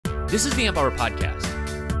This is the Amp Hour Podcast.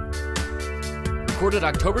 Recorded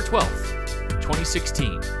October 12th,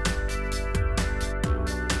 2016.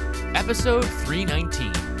 Episode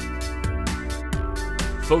 319.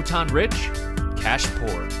 Photon rich, cash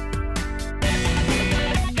poor.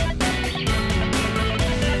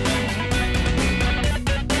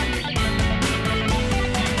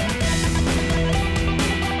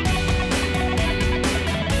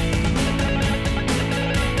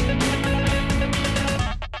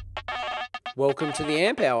 Welcome to the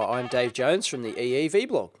Amp Hour. I'm Dave Jones from the EEV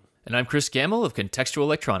blog. And I'm Chris Gamble of Contextual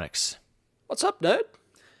Electronics. What's up, nerd?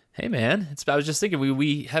 Hey, man. I was just thinking,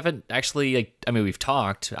 we haven't actually, we've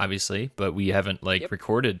talked, obviously, but we haven't,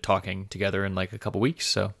 recorded talking together in, a couple weeks,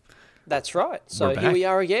 so. That's right. So here we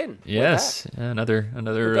are again. Yes. Another. We've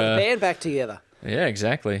got the band back together. Yeah,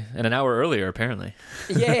 exactly. And an hour earlier, apparently.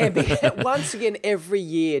 Yeah, once again, every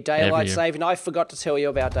year, daylight saving. I forgot to tell you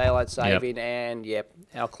about daylight saving, and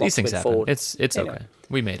our clock These things went happen. forward. It's Anyway. okay.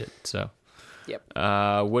 We made it. So. Yep.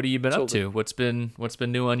 What have you been It's all up to? What's been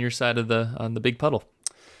new on your side of the big puddle?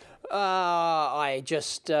 I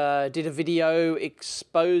just did a video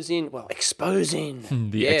exposing the expose.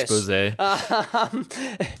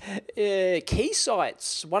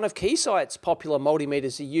 Keysight's one of Keysight's popular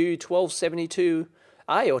multimeters, the U1272A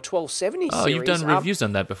or 1270 series. Oh, you've done reviews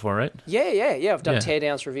on that before, right? Yeah. I've done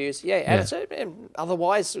teardowns reviews. And it's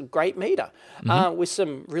otherwise a great meter with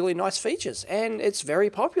some really nice features, and it's very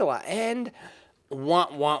popular. And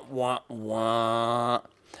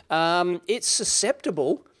it's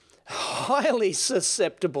susceptible. Highly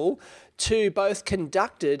susceptible to both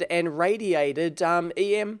conducted and radiated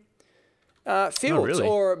EM fields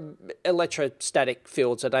or electrostatic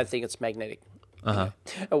fields. I don't think it's magnetic.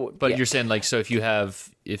 But you're saying so if you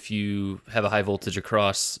have a high voltage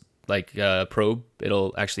across a probe,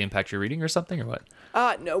 it'll actually impact your reading or something, or what?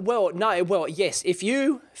 Yes. If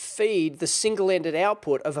you feed the single-ended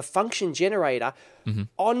output of a function generator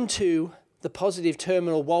onto the positive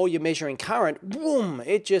terminal while you're measuring current, boom,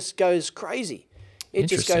 it just goes crazy. It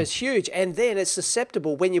just goes huge. And then it's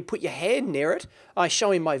susceptible when you put your hand near it. I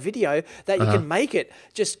show in my video that you can make it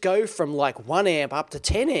just go from 1 amp up to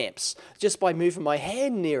 10 amps just by moving my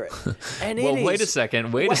hand near it. And wait a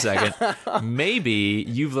second. Maybe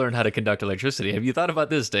you've learned how to conduct electricity. Have you thought about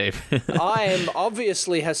this, Dave? I am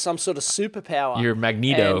obviously has some sort of superpower. You're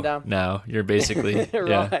Magneto now. You're basically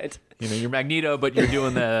right. You're Magneto, but you're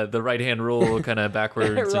doing the right hand rule kind of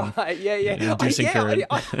backwards. Right. And inducing current.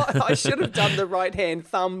 I should have done the right hand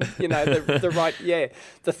thumb. The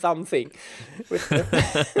thumb thing.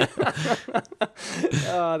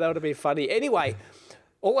 Oh, that would have been funny. Anyway,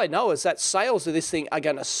 all I know is that sales of this thing are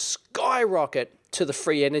going to skyrocket to the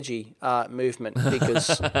free energy movement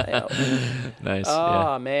because. Nice.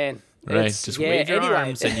 Oh man. Right. Just wave your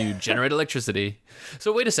arms and you generate electricity.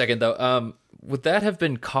 So wait a second though. Would that have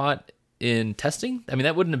been caught in testing? I mean,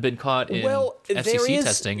 that wouldn't have been caught in FCC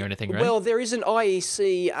testing or anything, right? Well, there is an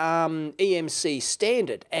IEC EMC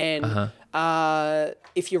standard, and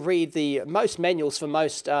if you read most manuals for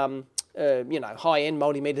most high-end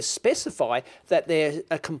multimeters specify that they're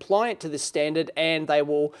compliant to this standard, and they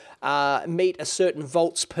will meet a certain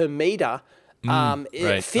volts per meter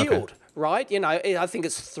field. Okay. Right? I think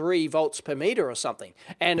it's 3 volts per meter or something.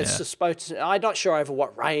 And it's supposed to, I'm not sure over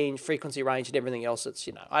what frequency range and everything else. It's,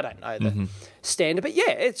 I don't know the standard. But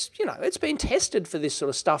it's, it's been tested for this sort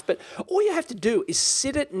of stuff. But all you have to do is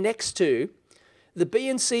sit it next to the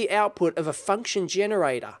BNC output of a function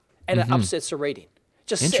generator and it upsets the reading.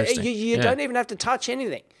 Just you don't even have to touch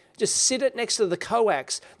anything. Just sit it next to the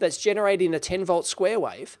coax that's generating a 10 volt square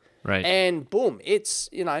wave. Right. And boom, it's,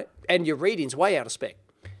 and your reading's way out of spec.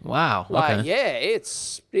 Wow. Okay.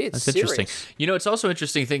 It's That's serious. Interesting. It's also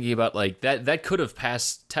interesting thinking about that could have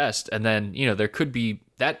passed test, and then there could be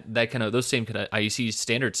that kind of those same kind of IEC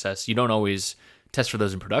standard tests. You don't always test for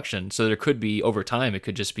those in production, so there could be over time. It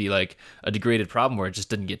could just be a degraded problem where it just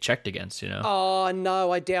didn't get checked against. Oh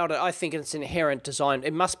no, I doubt it. I think it's inherent design.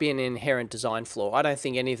 It must be an inherent design flaw. I don't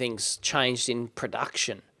think anything's changed in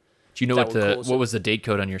production. Do you know what was the date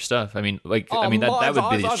code on your stuff? I mean, that would be the checker,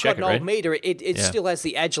 right? I've got an old meter. It still has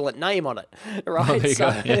the Agilent name on it, right? Oh, there you go.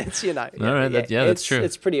 It's all right. That's true.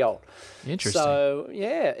 It's pretty old. Interesting. So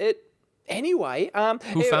Anyway,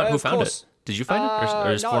 who found it? Did you find it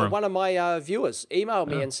or his forum? One of my viewers emailed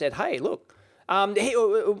me and said, "Hey, look."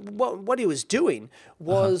 What he was doing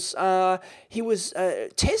was he was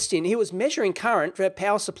testing. He was measuring current for a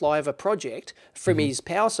power supply of a project from his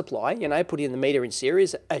power supply. Putting in the meter in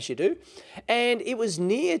series as you do, and it was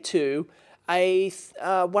near to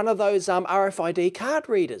one of those RFID card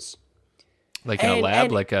readers. Like in a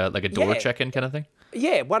lab, like a door check-in kind of thing?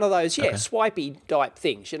 Yeah, one of those, swipey type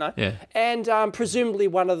things, Yeah. And presumably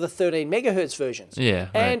one of the 13 megahertz versions. Yeah,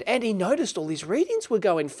 right. And he noticed all these readings were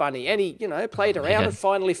going funny, and he, played around and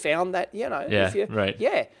finally found that, right.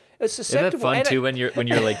 Yeah, it's susceptible. Isn't that fun too when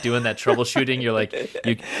you're like doing that troubleshooting? You're like,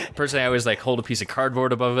 personally, I always like hold a piece of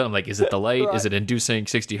cardboard above it. I'm like, is it the light? Right. Is it inducing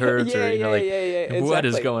 60 hertz? Or what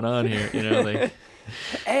is exactly. going on here? Like.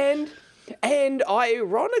 And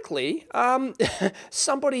ironically,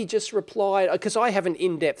 somebody just replied, because I haven't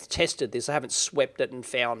in-depth tested this, I haven't swept it and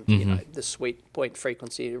found, the sweet point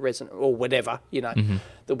frequency resonant or whatever,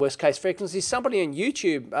 the worst case frequency. Somebody on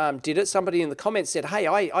YouTube did it. Somebody in the comments said, "Hey,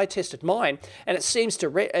 I tested mine, and it seems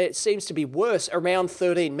to be worse around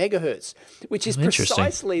 13 megahertz, which is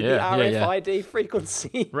precisely the RFID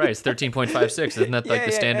frequency." Right, it's 13.56. Isn't that like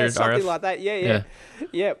the standard something RF? like that. Yeah.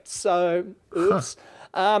 So, oops.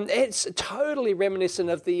 It's totally reminiscent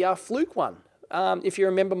of the Fluke one. If you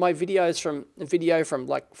remember my video from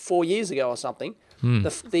like 4 years ago or something,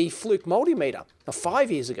 the Fluke multimeter,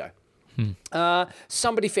 5 years ago.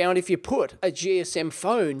 Somebody found if you put a GSM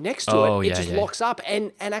phone next to it, it just locks up,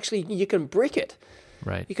 and actually you can brick it.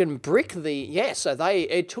 Right. You can brick so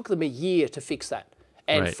it took them a year to fix that.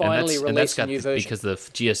 And finally released a new version. Because the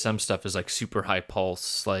GSM stuff is like super high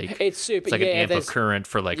pulse, like it's an amp of current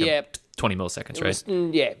for like 20 milliseconds, right?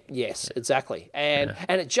 Yes, exactly. And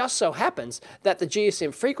it just so happens that the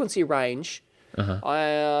GSM frequency range,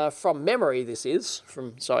 from memory,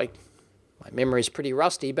 my memory is pretty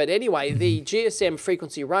rusty, but anyway, the GSM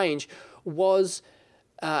frequency range was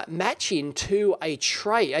matching to a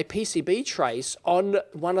PCB trace on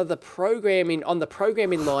the programming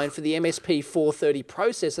line for the MSP 430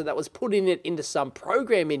 processor that was putting it into some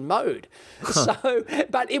programming mode. So,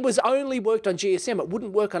 but it was only worked on GSM. It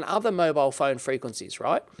wouldn't work on other mobile phone frequencies,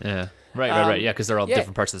 right? Yeah. Right. Yeah, because they're all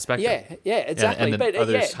different parts of the spectrum. Yeah, exactly. And then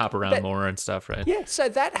others hop around more and stuff, right? Yeah. So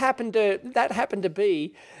that happened to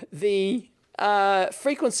be the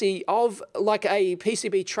frequency of like a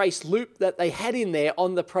PCB trace loop that they had in there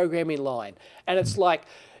on the programming line. And it's like,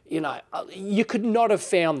 you could not have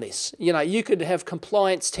found this. You could have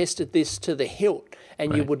compliance tested this to the hilt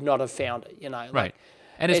and you would not have found it, Right.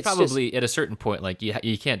 And it's probably at a certain point, like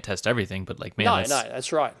you can't test everything, but like, man,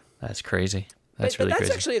 that's right. That's crazy. That's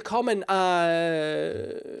actually a common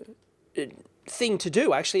thing to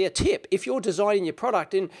do, actually, a tip. If you're designing your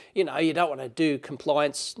product and, you don't want to do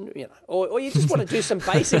compliance, or you just want to do some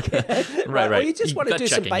basic, right. Or you just want to do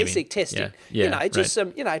some basic testing, just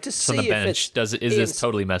some, to see if it's... Is this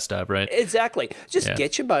totally messed up, right? Exactly. Just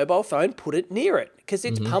get your mobile phone, put it near it, because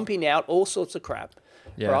it's pumping out all sorts of crap,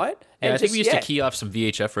 right? And I think we used to key off some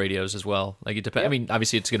VHF radios as well. Like it depends. I mean,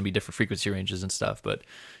 obviously it's going to be different frequency ranges and stuff, but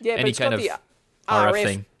any kind of RF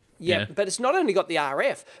thing. Yeah, but it's not only got the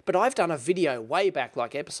RF, but I've done a video way back,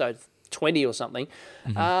 like episode 20 or something,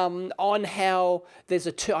 on how there's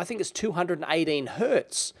I think it's 218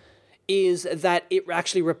 hertz, is that it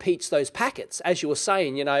actually repeats those packets. As you were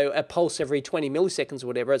saying, a pulse every 20 milliseconds or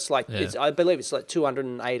whatever. It's like, I believe it's like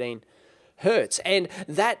 218 hertz. And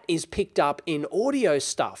that is picked up in audio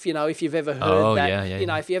stuff. If you've ever heard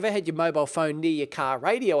if you ever had your mobile phone near your car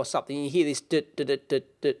radio or something, you hear this dit,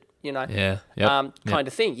 kind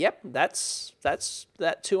of thing. Yep, that's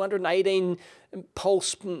that 218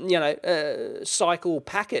 pulse, cycle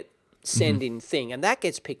packet sending thing, and that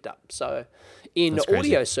gets picked up. So in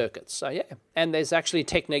audio circuits. So and there's actually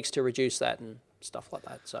techniques to reduce that and stuff like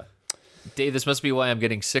that. So. Dave, this must be why I'm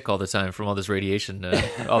getting sick all the time from all this radiation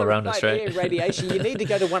all around us, right? Yeah, radiation. You need to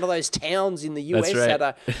go to one of those towns in the US that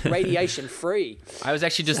are radiation-free. I was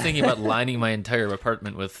actually just thinking about lining my entire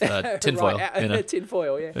apartment with tinfoil.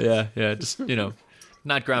 Tinfoil, yeah. Yeah, just,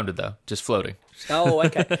 not grounded, though, just floating. Oh,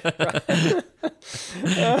 okay.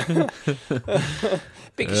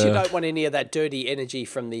 Because you don't want any of that dirty energy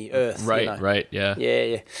from the earth. Right, yeah.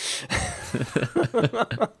 Yeah.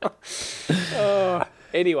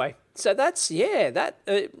 Anyway. So that's,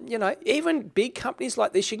 even big companies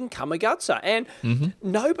like this, you can Kamagutsa. And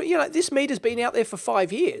nobody, this meter's been out there for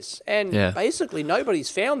 5 years. And basically nobody's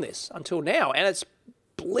found this until now. And it's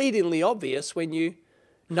bleedingly obvious when you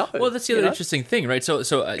know. Well, that's the other interesting thing, right? So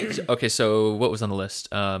what was on the list?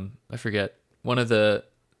 I forget.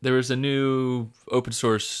 There was a new open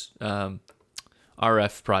source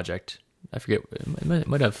RF project. I forget. It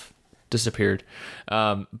might have disappeared.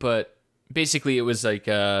 But basically it was like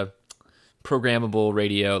programmable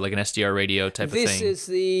radio, like an SDR radio type of thing. This is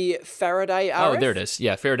the Faraday RF? Oh, there it is.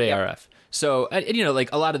 Yeah, Faraday RF. So, and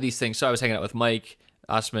like a lot of these things. So I was hanging out with Mike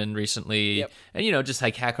Osman recently, and just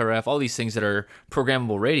like Hack RF, all these things that are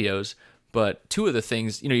programmable radios. But two of the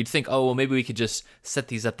things, you'd think, oh, well, maybe we could just set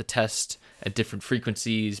these up to test at different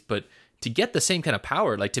frequencies. But to get the same kind of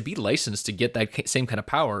power, like to be licensed to get that same kind of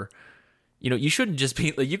power, you shouldn't just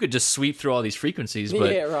be like, you could just sweep through all these frequencies,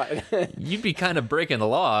 but yeah, right. you'd be kind of breaking the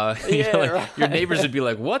law. Yeah, like, right. Your neighbors would be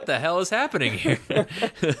like, "What the hell is happening here?"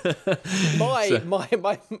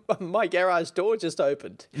 My garage door just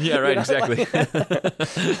opened. Yeah, right, exactly.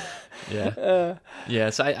 Yeah.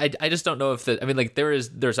 So I just don't know if that. I mean, like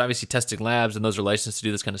there's obviously testing labs and those are licensed to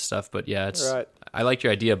do this kind of stuff. But yeah, it's right. I like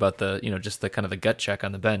your idea about the just the kind of the gut check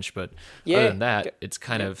on the bench. But other than that, it's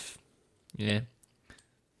kind of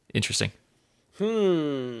interesting.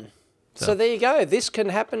 So there you go. This can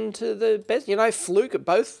happen to the best. Fluke.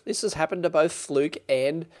 This has happened to both Fluke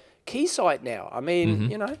and Keysight now. I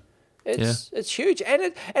mean, it's huge,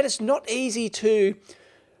 and it's not easy to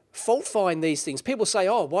fault find these things. People say,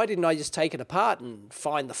 "Oh, why didn't I just take it apart and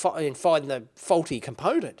find the faulty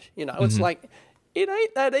component?" It's like it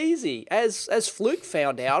ain't that easy. As Fluke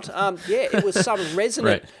found out, it was some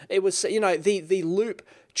resonant. Right. It was the loop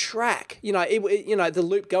track. The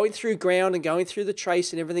loop going through ground and going through the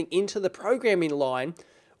trace and everything into the programming line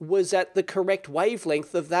was at the correct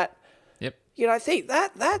wavelength of that. Yep. Thing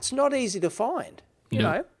that's not easy to find.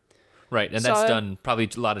 Right, and that's done probably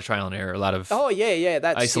a lot of trial and error, a lot of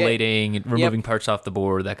that's isolating, removing parts off the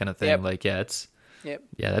board, that kind of thing. Yep. Like that's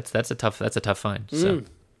a tough find.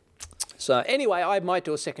 So anyway, I might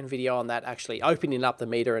do a second video on that, actually opening up the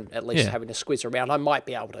meter and at least having a squiz around. I might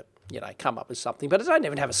be able to come up with something, but I don't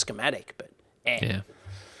even have a schematic. But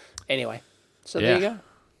anyway, so there you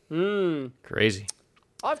go. Crazy.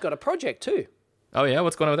 I've got a project too. Oh yeah,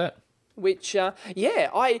 what's going on with that? Which, I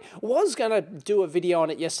was going to do a video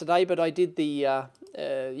on it yesterday, but I did the,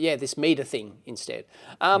 this meter thing instead.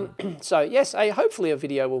 So, yes, hopefully a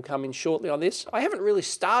video will come in shortly on this. I haven't really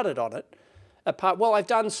started on it.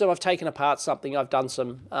 I've taken apart something. I've done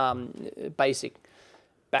some basic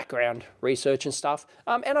background research and stuff.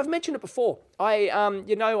 And I've mentioned it before.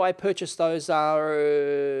 I purchased those,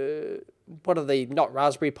 what are they, not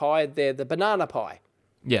Raspberry Pi, they're the Banana Pi.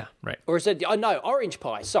 Yeah, right. Or is it, Orange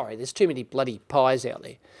Pie. Sorry, there's too many bloody pies out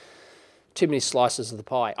there. Too many slices of the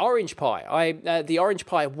pie. Orange Pie. The Orange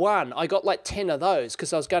Pie 1, I got like 10 of those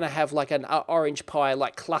because I was going to have like an Orange Pie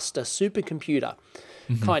like cluster supercomputer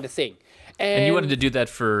kind of thing. And you wanted to do that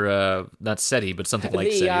for, not SETI, but something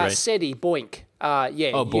like SETI, right? SETI, Boink.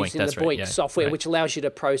 Boink, using that's the Boink right. software, right. which allows you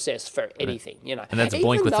to process for anything, And that's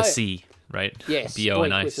Boink with a C, right? Yes,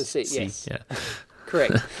 B-O-N-I-C. Boink with a C, yes. Yeah.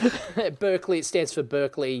 Correct. Berkeley, it stands for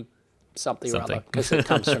Berkeley something or other, because it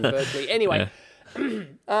comes from Berkeley. Anyway,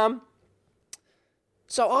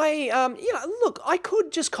 so I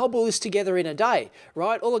could just cobble this together in a day,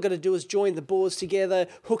 right? All I've got to do is join the boards together,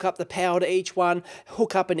 hook up the power to each one,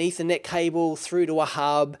 hook up an Ethernet cable through to a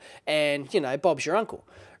hub, and, Bob's your uncle,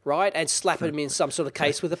 right? And slap them in some sort of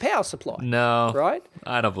case with a power supply. No, right?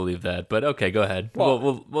 I don't believe that. But okay, go ahead.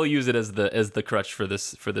 We'll use it as the crutch for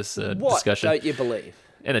this What discussion. Don't you believe?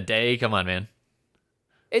 In a day, come on, man.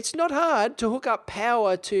 It's not hard to hook up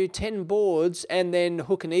power to 10 boards and then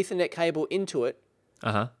hook an Ethernet cable into it.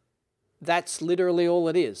 That's literally all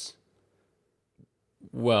it is.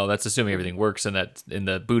 Well, that's assuming everything works in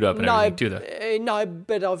the boot up and everything too, though. No,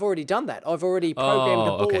 but I've already done that. I've already programmed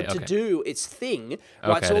the board to do its thing,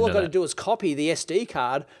 right? Okay, so all I've got to that. do is copy the SD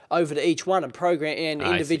card over to each one and program and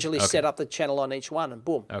individually Okay. set up the channel on each one, and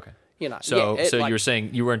boom. Okay. So you were saying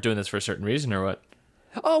you weren't doing this for a certain reason, or what?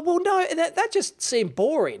 Oh, well, no, that just seemed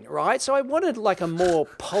boring, right? So I wanted like a more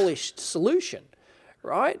polished solution,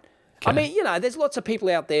 right? Okay. I mean, there's lots of people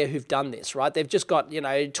out there who've done this, right? They've just got,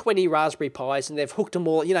 20 Raspberry Pis and they've hooked them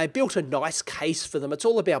all, built a nice case for them. It's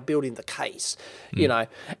all about building the case,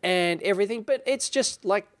 and everything. But it's just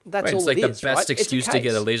like, that's all it's like it the is, best right? excuse to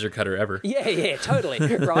get a laser cutter ever. Yeah, totally,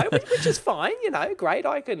 right? Which is fine, great.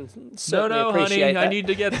 I can certainly appreciate honey, that. I need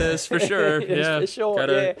to get this for sure. Yes, yeah, for sure,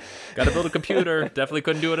 Gotta build a computer. Definitely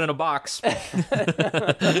couldn't do it in a box. And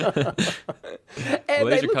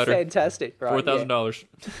laser they look cutter, fantastic, right? $4,000.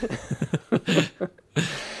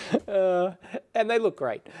 And they look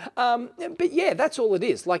great. But yeah, that's all it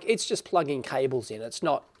is. Like, it's just plugging cables in. It's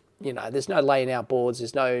not, there's no laying out boards.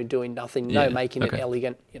 There's no doing nothing, no making it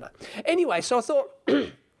elegant, Anyway, so I thought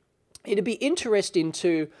it'd be interesting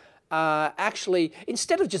to actually,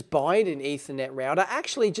 instead of just buying an Ethernet router,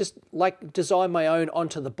 actually just like design my own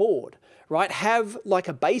onto the board, right? Have like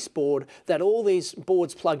a baseboard that all these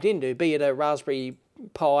boards plugged into, be it a Raspberry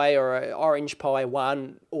Pi or a Orange Pi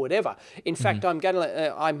 1 or whatever. In fact,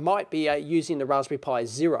 I might be using the Raspberry Pi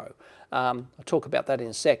Zero. I'll talk about that in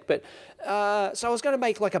a sec. But so I was going to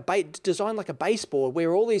make like design like a baseboard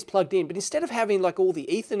where all these plugged in, but instead of having like all the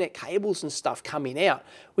Ethernet cables and stuff coming out,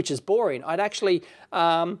 which is boring, I'd actually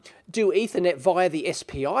do Ethernet via the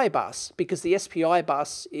SPI bus, because the SPI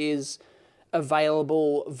bus is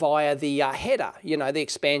available via the header, the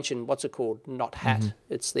expansion, what's it called? Not hat.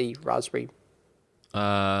 It's the Raspberry.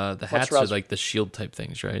 The hats are like the shield type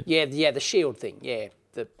things, right? Yeah, the shield thing, yeah.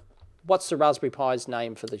 What's the Raspberry Pi's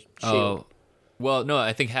name for the shield? Oh, well, no,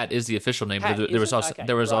 I think hat is the official name. Hat, but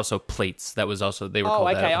there was also plates. That was also they were called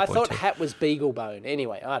that. Okay. At I one thought point hat was beagle bone.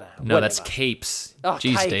 Anyway, I don't know. No, that's capes. Oh,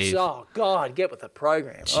 Jeez, capes. Dave. Oh God, get with the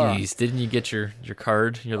program. Jeez, didn't you get your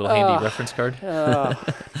card, your little handy reference card? Oh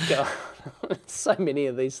God. So many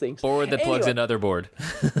of these things. Or that plugs in other board.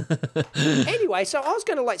 Anyway, so I was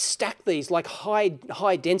going to like stack these like high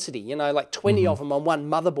density, like 20 of them on one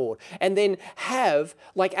motherboard, and then have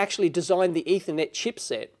like actually design the Ethernet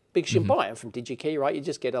chipset, because you buy them from DigiKey, right? You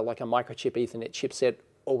just get like a microchip Ethernet chipset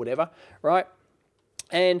or whatever, right?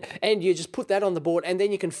 And you just put that on the board, and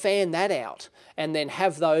then you can fan that out and then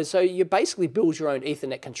have those. So you basically build your own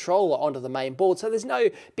Ethernet controller onto the main board. So there's no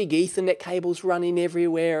big Ethernet cables running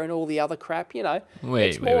everywhere and all the other crap,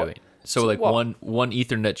 Wait. So like one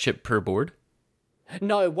Ethernet chip per board?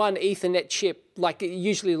 No, one Ethernet chip, like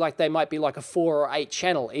usually like they might be like a 4 or 8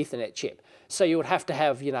 channel Ethernet chip. So you would have to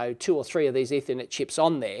have, 2 or 3 of these Ethernet chips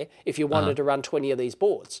on there if you wanted to run 20 of these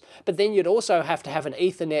boards. But then you'd also have to have an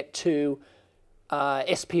Ethernet to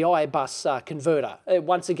SPI bus converter.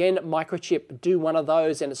 Once again, Microchip do one of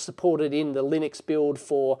those, and it's supported in the Linux build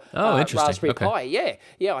for Raspberry Pi. Yeah,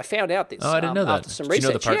 I found out this. Oh, I didn't know that. After some Do you know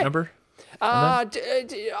the research. part number?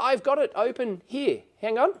 I've got it open here.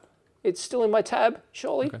 Hang on. It's still in my tab,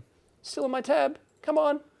 surely. Okay. Still in my tab. Come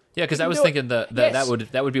on. Yeah, because I was thinking that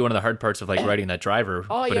would be one of the hard parts of like writing that driver.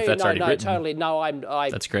 But if that's already written, totally. No,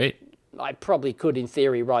 that's great. I probably could, in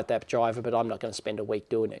theory, write that driver, but I'm not going to spend a week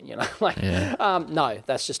doing it, No,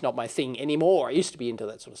 that's just not my thing anymore. I used to be into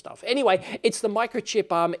that sort of stuff. Anyway, it's the Microchip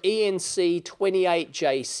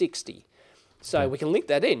ENC28J60. So we can link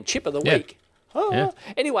that in. Chip of the week.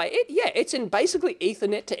 Anyway, it's in basically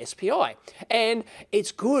Ethernet to SPI. And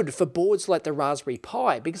it's good for boards like the Raspberry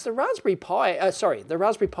Pi, because the Raspberry Pi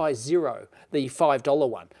Zero, the $5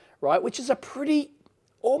 one, right, which is a pretty,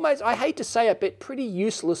 almost, I hate to say it, but pretty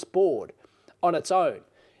useless board on its own.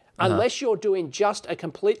 Unless you're doing just a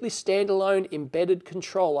completely standalone embedded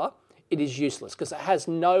controller, it is useless, because it has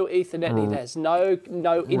no Ethernet, it has no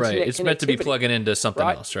internet Right, it's meant to be plugging into something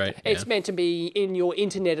else, right? It's meant to be in your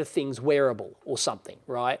Internet of Things wearable or something,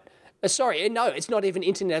 right? No, it's not even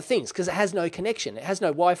Internet of Things, because it has no connection. It has no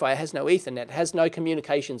Wi-Fi, it has no Ethernet, it has no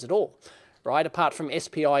communications at all, right? Apart from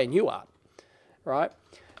SPI and UART, right?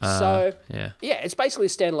 It's basically a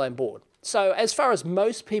standalone board. So as far as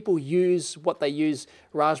most people use what they use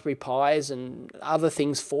Raspberry Pis and other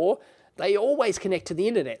things for, they always connect to the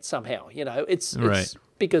internet somehow. It's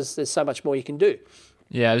because there's so much more you can do.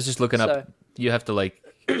 Yeah, I was just looking up. You have to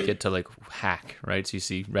get to hack, right? So you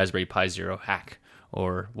see Raspberry Pi Zero hack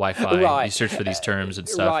or Wi-Fi. Right. You search for these terms and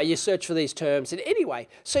stuff. Right, you search for these terms. And anyway,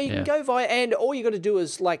 so you can go via, and all you got to do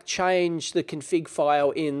is change the config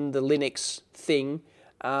file in the Linux thing.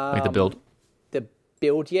 Like the build.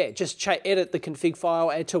 Just edit the config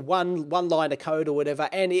file to one line of code or whatever,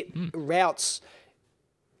 and it routes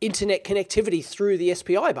internet connectivity through the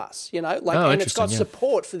SPI bus, and it's got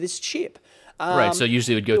support for this chip. Right, so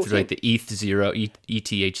usually it would go through the ETH0,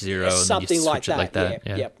 ETH0, and something then you switch it like that.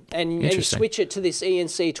 Yeah. And you switch it to this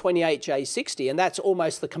ENC28J60, and that's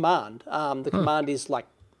almost the command. The command is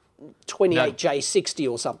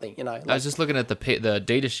 28J60 or something, I was just looking at the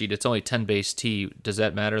data sheet. It's only 10 base T. Does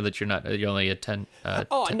that matter that you're only at 10? 10?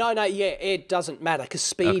 It doesn't matter, because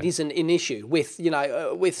speed isn't an issue with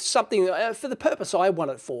with something for the purpose I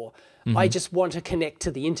want it for. I just want to connect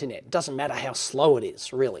to the internet. It doesn't matter how slow it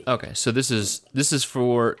is, really. Okay, so this is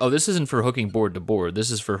for this isn't for hooking board to board.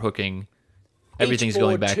 This is for hooking. Everything's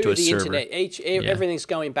going back to a server. Internet. Everything's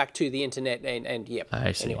going back to the internet, and yep.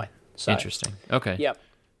 I see. Anyway, interesting. Okay. Yep.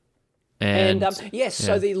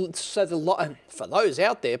 So for those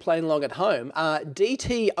out there playing along at home,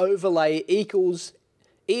 DT overlay equals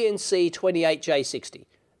ENC28J60.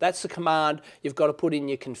 That's the command you've got to put in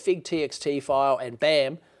your config txt file, and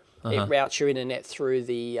bam, it routes your internet through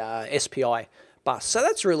the SPI bus. So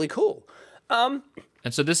that's really cool. And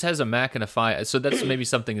so this has a Mac and a Phi. So that's maybe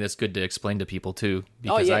something that's good to explain to people too,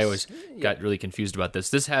 because I always got really confused about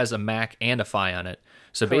this. This has a Mac and a Phi on it.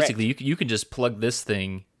 So basically, you can just plug this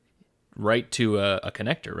thing right to a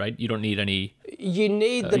connector, right? You don't need any. You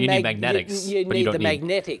need the magnetics. You but need you don't the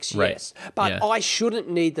magnetics, right. yes. But Yeah. I shouldn't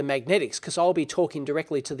need the magnetics because I'll be talking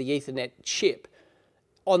directly to the Ethernet chip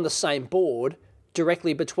on the same board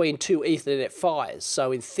directly between two Ethernet PHYs.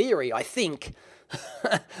 So in theory, I think,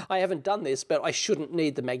 I haven't done this, but I shouldn't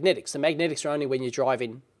need the magnetics. The magnetics are only when you're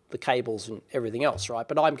driving the cables and everything else, right?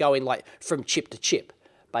 But I'm going like from chip to chip,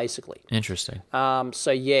 basically. Interesting.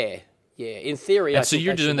 So yeah. In theory, And so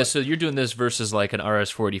you're doing this. So you're doing this versus like an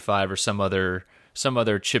RS-485 or some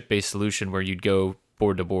other chip-based solution where you'd go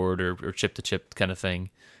board to board or chip to chip kind of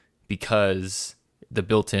thing, because the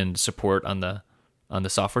built-in support on the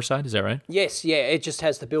software side. Is that right? Yes, yeah, it just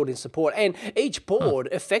has the built-in support, and each board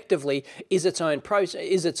effectively is its own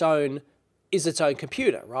is its own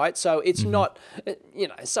computer, right? So it's not,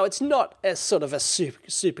 so it's not a sort of a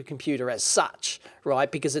supercomputer as such,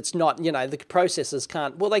 right? Because it's not, the processors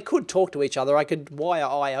can't. Well, they could talk to each other. I could wire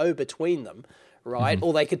I/O between them, right?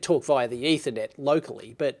 Or they could talk via the Ethernet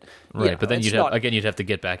locally, but right. But then you'd have to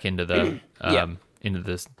get back into the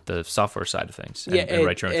into the software side of things and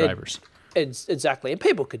write your own drivers. Exactly, and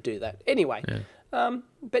people could do that anyway. Yeah.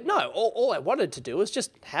 But no, all I wanted to do was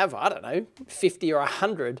just have, I don't know, 50 or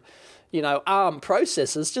 100, ARM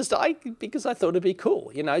processors, because I thought it'd be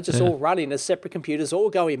cool, all running as separate computers, all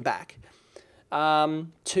going back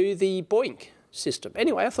to the Boink system.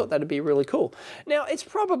 Anyway, I thought that'd be really cool. Now, it's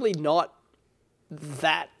probably not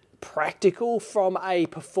that practical from a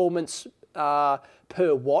performance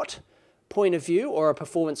per watt point of view or a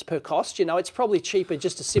performance per cost. It's probably cheaper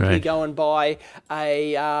just to simply go and buy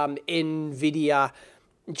a NVIDIA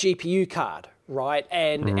GPU card, right?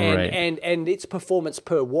 And its performance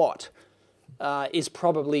per watt is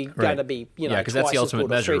probably going to be, because that's the ultimate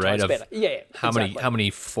measure, right? Better. Yeah, how many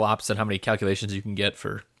flops and how many calculations you can get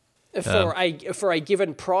for a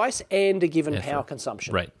given price and a given power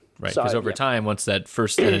consumption. Right. Because over time, once that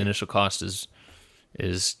first initial cost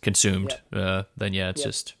is consumed, then it's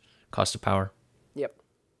just cost of power. Yep.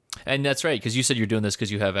 And that's right, because you said you're doing this because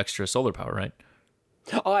you have extra solar power, right?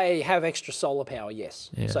 I have extra solar power, yes.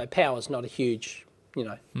 Yeah. So power is not a huge,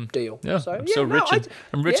 deal. Yeah, so, I'm so rich.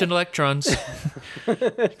 I'm rich in electrons.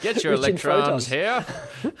 Get your electrons here.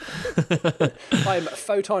 I'm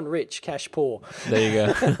photon rich, cash poor. There you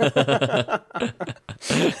go.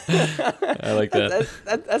 I like that.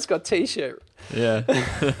 That's got T-shirt. Yeah.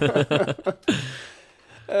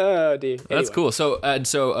 Oh dear. Anyway. That's cool.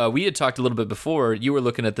 So we had talked a little bit before. You were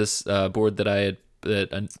looking at this board that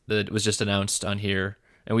was just announced on here,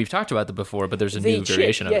 and we've talked about that before. But there's a new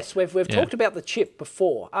variation of it. Yes, we've talked about the chip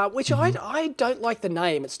before, which I don't like the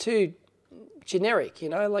name. It's too generic.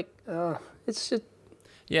 It's just.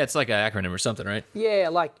 Yeah, it's like an acronym or something, right? Yeah,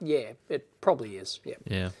 it probably is. Yeah.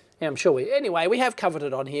 Yeah. I'm sure anyway, we have covered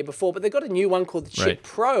it on here before, but they've got a new one called the Chip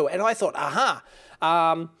Pro, and I thought,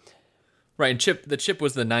 right, and the chip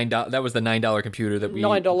was the $9. That was the $9 computer that we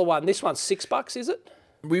 $9 one. This one's $6, is it?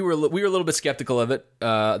 We were a little bit skeptical of it.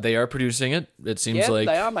 They are producing it. It seems like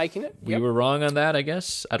they are making it. We were wrong on that, I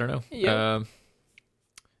guess. I don't know. Yeah.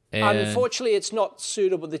 Unfortunately, it's not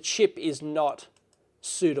suitable. The chip is not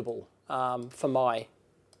suitable for my.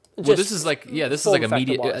 Well, this is like a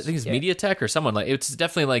media. I think it's MediaTek or someone like. It's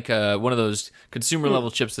definitely like one of those consumer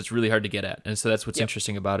level chips that's really hard to get at, and so that's what's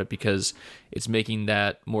interesting about it, because it's making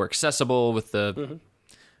that more accessible with the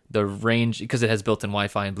range, because it has built-in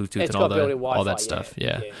Wi-Fi and Bluetooth and all that stuff.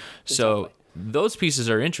 Yeah. Exactly. So those pieces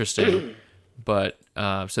are interesting, but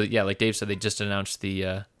like Dave said, they just announced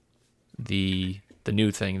the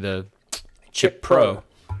new thing, the Chip Pro.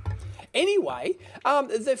 Anyway,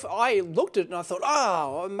 I looked at it and I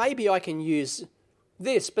thought, maybe I can use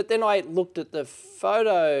this. But then I looked at the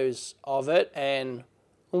photos of it and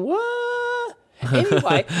what?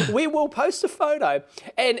 Anyway, we will post a photo.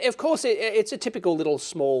 And of course, it's a typical little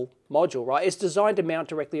small module, right? It's designed to mount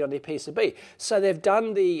directly on the PCB. So they've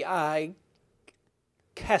done the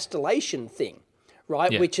castellation thing,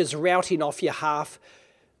 right? Which is routing off your half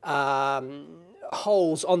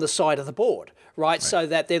holes on the side of the board. Right, so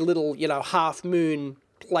that they're little, half moon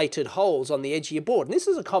plated holes on the edge of your board. And this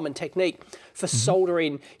is a common technique for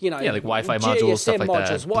soldering, like Wi-Fi modules, stuff like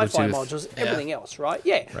that, Wi-Fi Bluetooth. modules, everything else, right?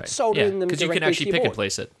 Yeah, soldering them directly to your board. Because you can actually pick and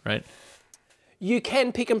place it, right? You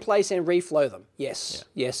can pick and place and reflow them. Yes,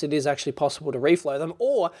 yes, it is actually possible to reflow them.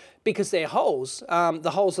 Or because they're holes,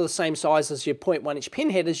 the holes are the same size as your 0.1-inch pin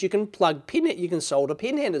headers. You can you can solder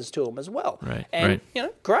pin headers to them as well. Right. And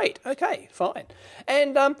great. Okay, fine.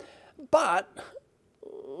 And but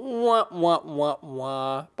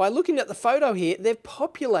by looking at the photo here, they've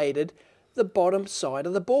populated the bottom side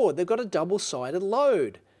of the board. They've got a double-sided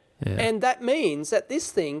load. Yeah. And that means that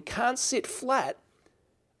this thing can't sit flat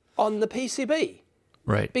on the PCB.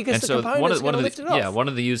 Right. Because and the so component's going to lift it off. Yeah, one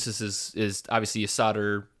of the uses is obviously you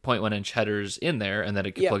solder 0.1 inch headers in there, and then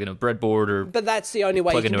it can plug in a breadboard or but that's the only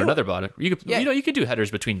way plug you can into do another it. board. You could you could do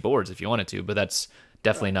headers between boards if you wanted to, but that's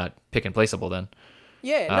definitely not pick and placeable then.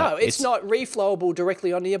 Yeah, no, it's not reflowable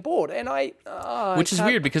directly onto your board, and which is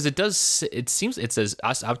weird because it says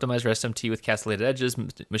optimized for SMT with castellated edges,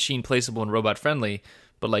 machine placeable and robot friendly,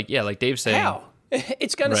 but like Dave's saying, how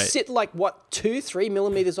it's going to sit like 2-3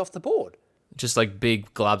 millimeters off the board, just like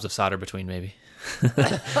big globs of solder between maybe.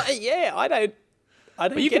 Yeah, I don't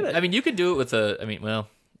get it. I mean, you could do it with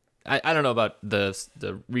I don't know about the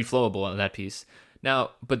reflowable on that piece.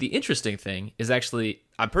 Now, but the interesting thing is actually,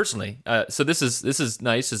 I'm personally, so this is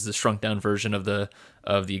nice. Is the shrunk down version of the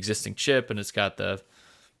existing chip, and it's got the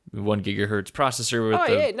 1 gigahertz processor with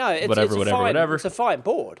whatever. It's a fine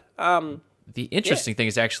board. The interesting thing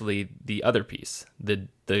is actually the other piece, the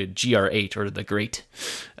GR8 or the Great,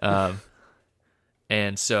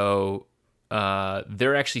 and so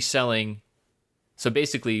they're actually selling. So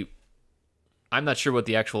basically, I'm not sure what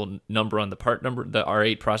the actual number on the part number, the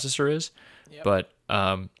R8 processor is. Yep. But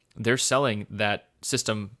they're selling that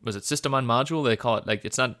system. Was it system on module? They call it like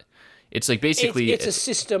it's not. It's like basically it's a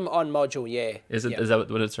system on module. Yeah. Is it? Yep. Is that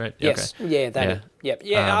what it's right? Yes. Okay. Yeah. That. Yeah. Yep.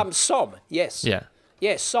 Yeah. SOM. Yes. Yeah.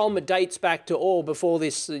 Yeah. SOM dates back to all before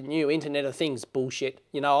this new Internet of Things bullshit.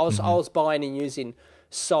 You know, I was buying and using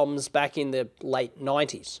SOMs back in the late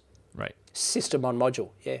 90s. Right. System on module.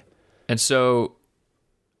 Yeah. And so.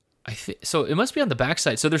 I think so. It must be on the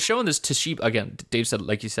backside. So they're showing this Toshiba again. Dave said,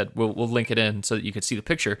 like you said, we'll link it in so that you can see the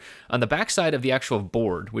picture on the backside of the actual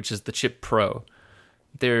board, which is the Chip Pro.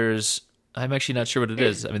 I'm actually not sure what it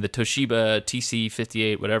is. I mean, the Toshiba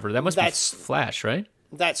TC58, whatever. That must be flash, right?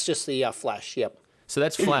 That's just the flash. Yep. So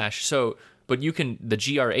that's flash. But the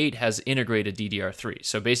GR8 has integrated DDR3.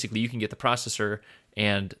 So basically, you can get the processor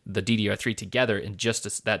and the DDR3 together in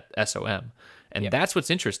just that SOM, and that's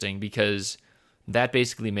what's interesting because. That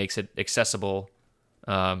basically makes it accessible,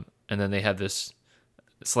 and then they have this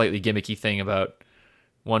slightly gimmicky thing about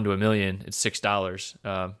 1 to a million. It's $6,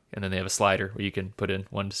 and then they have a slider where you can put in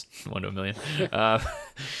 1 to a million.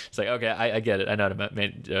 It's like okay, I get it. I know how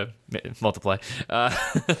to multiply,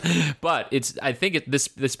 but I think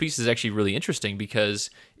this piece is actually really interesting because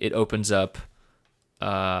it opens up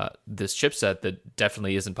this chipset that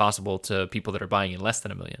definitely isn't possible to people that are buying in less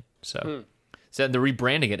than $1 million. So. So they're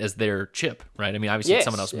rebranding it as their chip, right? I mean, obviously it's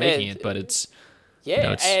someone else making it, but it's...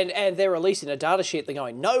 Yeah, and they're releasing a data sheet. They're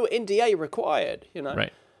going, no NDA required, you know?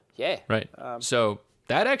 Right. Yeah. Right. So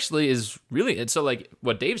that actually is really... And so like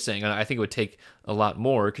what Dave's saying, I think it would take a lot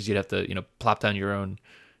more because you'd have to, plop down your own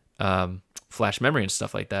flash memory and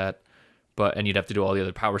stuff like that. And you'd have to do all the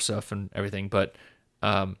other power stuff and everything. But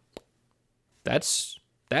this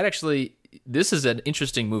is an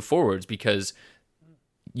interesting move forwards because...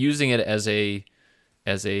 using it as a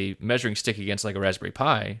measuring stick against like a Raspberry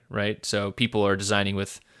Pi, right? So people are designing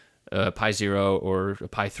with a Pi 0 or a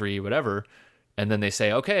Pi 3, whatever, and then they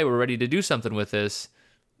say, okay, we're ready to do something with this.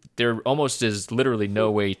 There almost is literally no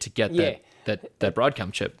way to get that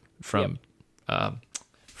Broadcom chip from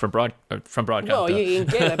Broadcom. Well, you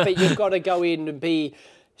can get it, but you've got to go in and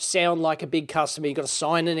sound like a big customer. You've got to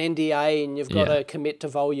sign an NDA and you've got to commit to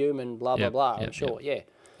volume and blah, blah, blah. I'm sure.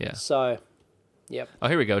 Yeah. So... Yep. Oh,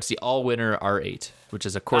 here we go. It's the all-winner R8, which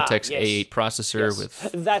is a Cortex A8 processor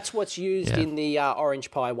with... That's what's used in the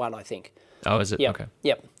Orange Pi 1, I think. Oh, is it? Yep. Okay.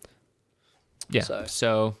 Yep. Yeah,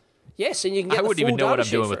 so... Yes, and you can get I wouldn't even know what I'm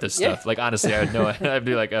doing with this stuff. Like, honestly, I would know. I'd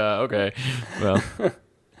be like, okay. Well,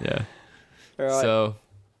 yeah. Right. So,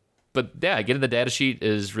 but yeah, getting the data sheet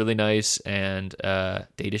is really nice, and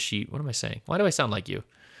data sheet... What am I saying? Why do I sound like you?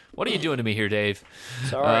 What are you doing to me here, Dave?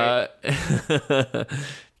 Sorry.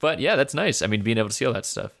 But yeah, that's nice. I mean, being able to see all that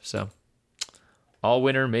stuff. So, all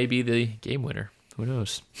winner may be the game winner. Who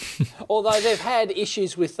knows? Although they've had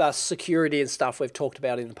issues with security and stuff we've talked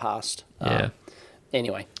about in the past. Yeah.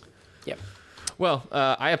 Anyway. Yep. Well,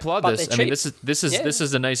 I applaud this. I mean, this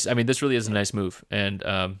is a nice. I mean, this really is a nice move, and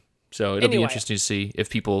so it'll be interesting to see if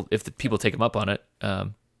people take them up on it.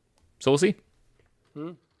 So we'll see.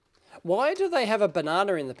 Why do they have a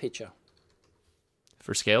banana in the picture?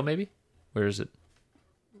 For scale, maybe. Where is it?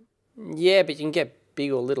 Yeah, but you can get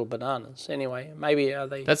big or little bananas. Anyway, maybe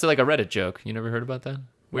they... That's like a Reddit joke. You never heard about that?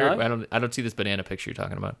 Where No? I don't see this banana picture you're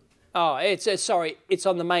talking about. Oh, it's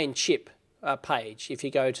on the main chip page. If you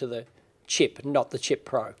go to the chip, not the Chip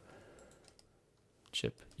Pro.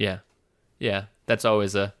 Chip. Yeah. That's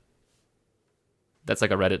always that's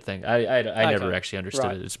like a Reddit thing. I never actually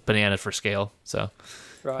understood it. It's banana for scale. So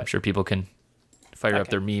I'm sure people can fire up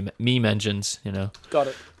their meme engines. Got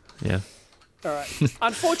it. Yeah. All right.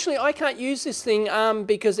 Unfortunately, I can't use this thing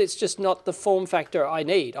because it's just not the form factor I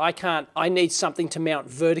need. I need something to mount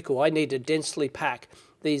vertical. I need to densely pack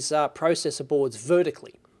these processor boards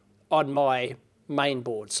vertically on my main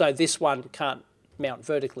board. So this one can't mount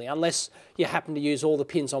vertically unless you happen to use all the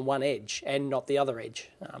pins on one edge and not the other edge.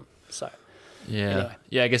 Anyway.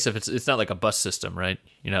 Yeah. I guess if it's not like a bus system, right?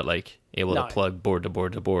 You're not like able to plug board to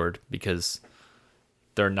board to board because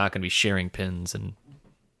they're not going to be sharing pins and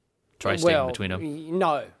tri-state between them.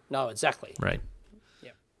 No, exactly. Right.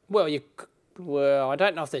 Yeah. Well, I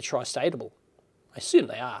don't know if they're tri-statable. I assume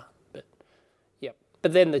they are, but yeah.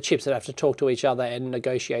 But then the chips would have to talk to each other and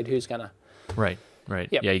negotiate who's going to. Right.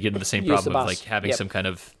 Yep. Yeah, you get into the same Use problem the of bus. like having some kind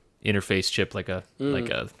of interface chip, like a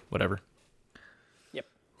whatever. Yep.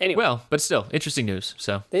 Anyway. Well, but still, interesting news.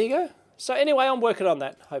 So there you go. So anyway, I'm working on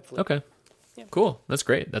that. Hopefully. Okay. Yep. Cool. That's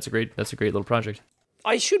great. That's a great little project.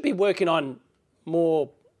 I should be working on more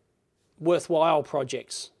worthwhile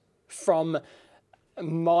projects from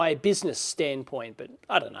my business standpoint, but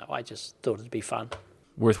I don't know. I just thought it'd be fun.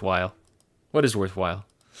 Worthwhile. What is worthwhile?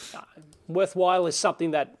 Worthwhile is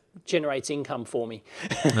something that generates income for me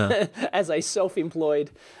as a self-employed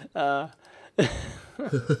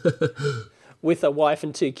with a wife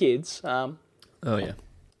and 2 kids. Oh yeah.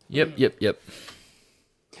 Yep.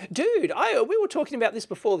 Dude, we were talking about this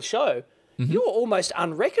before the show. Mm-hmm. You're almost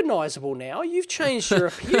unrecognizable now. You've changed your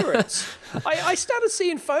appearance. I started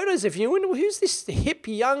seeing photos of you, and who's this hip,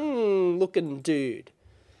 young-looking dude?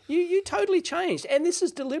 You totally changed, and this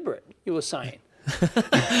is deliberate, you were saying.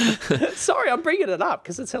 Sorry, I'm bringing it up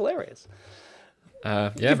because it's hilarious.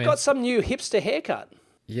 You've got some new hipster haircut.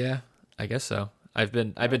 Yeah, I guess so. I've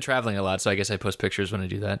been traveling a lot, so I guess I post pictures when I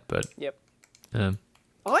do that. But yep.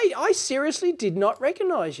 I seriously did not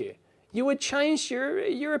recognize you. You had changed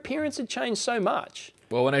your appearance had changed so much.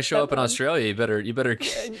 Well, when I show up in Australia, you better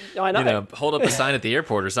I know. Hold up a sign at the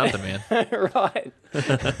airport or something, man. Right.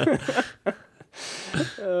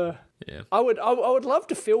 Yeah. I would love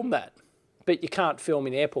to film that, but you can't film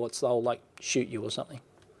in airports. They'll like shoot you or something.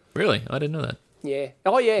 Really? I didn't know that. Yeah.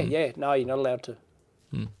 Oh yeah, yeah. No, you're not allowed to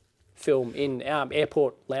film in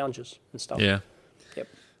airport lounges and stuff. Yeah. Yep.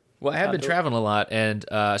 Well, I have been traveling a lot, and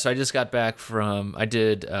so I just got back from.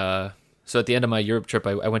 So at the end of my Europe trip,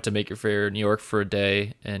 I went to Maker Faire, New York for a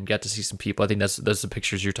day, and got to see some people. I think those are the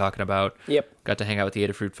pictures you're talking about. Yep. Got to hang out with the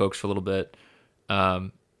Adafruit folks for a little bit,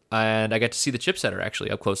 and I got to see the chipsetter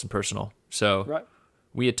actually up close and personal. So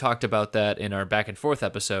we had talked about that in our back and forth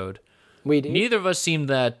episode. We did. Neither of us seemed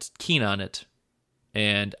that keen on it,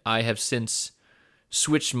 and I have since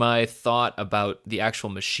switched my thought about the actual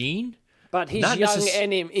machine. But he's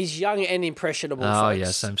young and impressionable. Oh folks.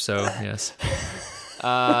 yes, I'm so yes.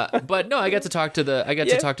 But no, I got to talk to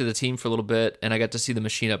the team for a little bit, and I got to see the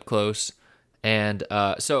machine up close. And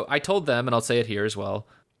so I told them, and I'll say it here as well,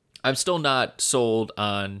 I'm still not sold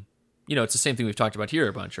on, it's the same thing we've talked about here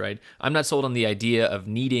a bunch, right? I'm not sold on the idea of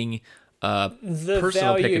needing the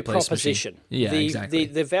personal value pick and place proposition. Machine. Yeah, exactly.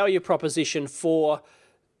 The value proposition for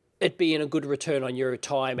it being a good return on your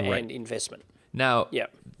time and investment. Now,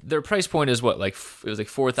 their price point is what, like it was like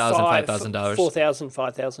 $4,000, $5,000. $4,000,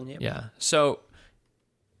 $5,000. Yeah. So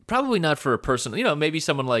probably not for a person. Maybe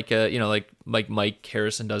someone like like Mike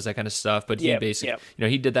Harrison does that kind of stuff. But he basically,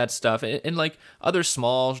 he did that stuff and like other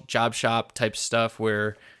small job shop type stuff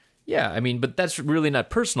where, but that's really not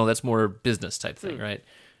personal. That's more business type thing, right?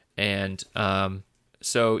 And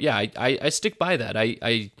so I stick by that.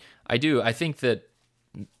 I do. I think that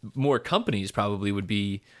more companies probably would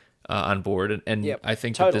be on board, and I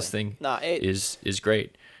think that this thing is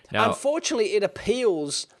great. Now, unfortunately, it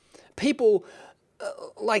appeals people.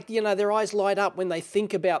 Their eyes light up when they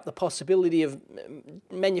think about the possibility of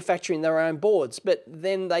manufacturing their own boards, but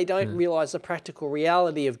then they don't realize the practical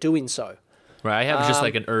reality of doing so. Right, I have just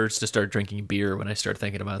like an urge to start drinking beer when I start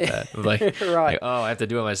thinking about that. Like, I have to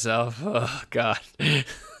do it myself. Oh God, I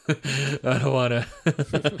don't want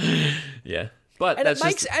to. Yeah. But and that's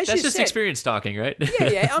just experience talking, right?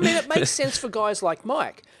 Yeah. I mean, it makes sense for guys like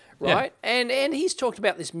Mike, right? Yeah. And he's talked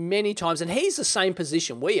about this many times, and he's the same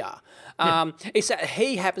position we are. Except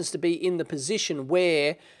he happens to be in the position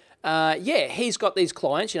where, he's got these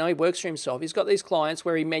clients. He works for himself. He's got these clients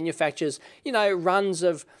where he manufactures, runs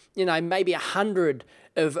of, maybe 100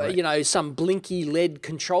 of, some blinky LED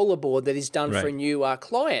controller board that is done for a new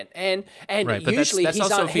client, and usually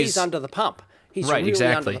he's under the pump. He's really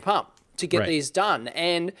under the pump to get these done,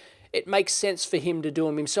 and it makes sense for him to do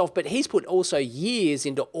them himself, but he's put also years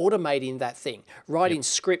into automating that thing, writing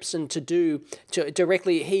scripts and to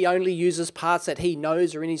directly, he only uses parts that he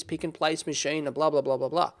knows are in his pick and place machine and blah, blah, blah, blah,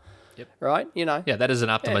 blah. Yep. right? You know. Yeah, that is an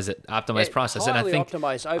optimized process, and I highly think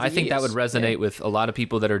optimized over that would years. resonate with a lot of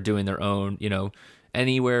people that are doing their own.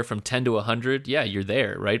 Anywhere from 10 to 100, yeah, you're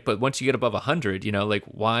there, right? But once you get above 100, like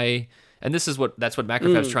why? And that's what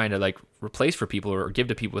Macrofab's trying to like replace for people or give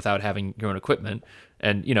to people without having your own equipment.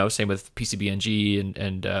 And same with PCBNG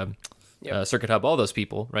and Circuit Hub, all those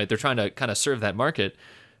people, right? They're trying to kind of serve that market,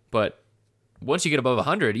 but once you get above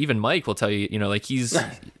 100, even Mike will tell you, like he's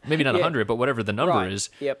maybe not 100, but whatever the number is,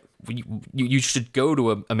 you should go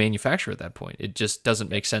to a manufacturer at that point. It just doesn't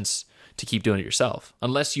make sense to keep doing it yourself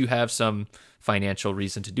unless you have some financial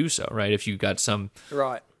reason to do so, right? If you got some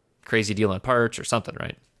crazy deal on parts or something,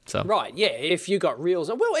 right? So yeah. If you got reels,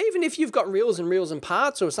 well, even if you've got reels and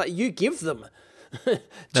parts or something, you give them.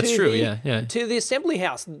 That's true. Yeah. To the assembly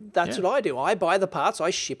house. That's what I do. I buy the parts. I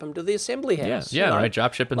ship them to the assembly house. Yeah. Right.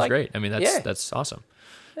 Drop shipping's great. I mean, that's awesome.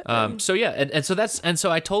 So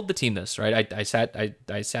I told the team this, right? I sat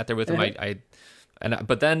there with him.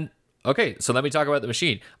 But then, okay, so let me talk about the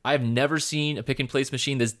machine. I've never seen a pick and place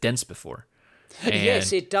machine this dense before. And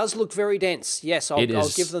yes, it does look very dense. Yes, I'll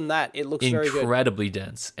give them that. It looks very good. Incredibly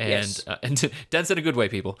dense. And, and dense in a good way,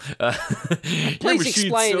 people. Please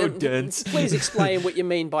explain so dense. Please explain what you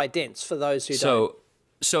mean by dense for those who don't.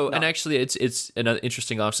 And actually, it's an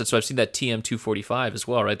interesting offset. So I've seen that TM245 as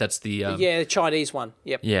well, right? That's the the Chinese one.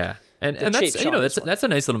 Yep. Yeah, and that's a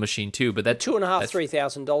nice little machine too. But that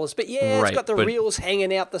 $2,500-$3,000. But it's got the reels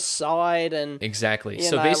hanging out the side and exactly.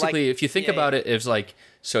 So basically, if you think about it, it's like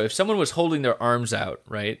if someone was holding their arms out,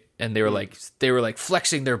 right, and they were like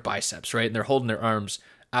flexing their biceps, right, and they're holding their arms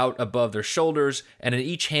out above their shoulders, and in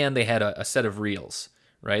each hand they had a set of reels.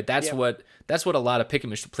 Right, that's what a lot of pick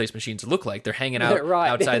and place machines look like. They're hanging out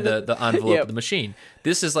outside the envelope of the machine.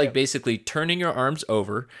 This is like basically turning your arms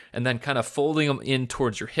over and then kind of folding them in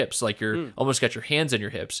towards your hips, like you're almost got your hands on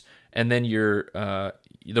your hips, and then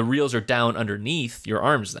the reels are down underneath your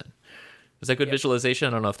arms. Then is that good visualization?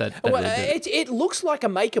 I don't know if that. It looks like a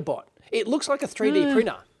MakerBot. It looks like a 3D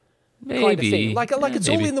printer maybe kind of thing. Like it's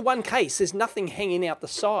all in the one case. There's nothing hanging out the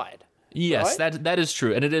side. Yes, right? that is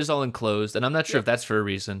true, and it is all enclosed, and I'm not sure if that's for a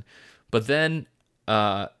reason. But then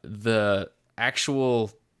the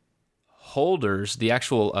actual holders, the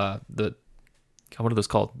actual what are those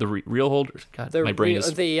called? The reel holders. God, my brain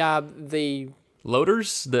is the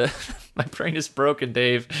loaders. My brain is broken,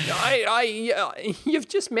 Dave. You've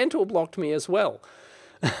just mental blocked me as well.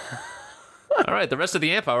 All right, the rest of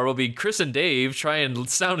the amp hour will be Chris and Dave try and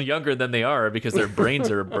sound younger than they are because their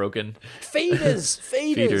brains are broken. Feeders.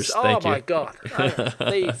 Thank you. My God.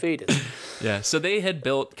 Feeders. Yeah, so they had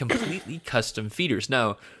built completely custom feeders.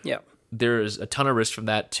 Now, there's a ton of risk from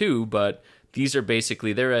that too, but these are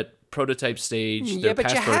basically, they're at prototype stage. They're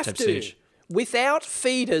past prototype stage. Without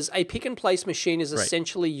feeders, a pick and place machine is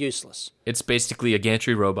essentially useless. It's basically a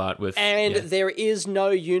gantry robot with... And there is no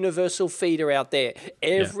universal feeder out there.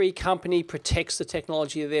 Every company protects the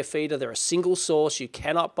technology of their feeder. They're a single source. You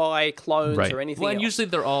cannot buy clones or anything else. And usually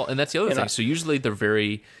they're all... And that's the other thing. So usually they're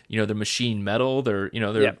very... they're machine metal.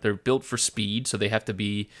 They're built for speed, so they have to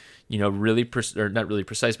be... really, or not really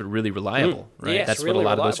precise, but really reliable, right? Yes, that's really what a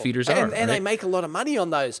lot reliable. of those feeders are. And they make a lot of money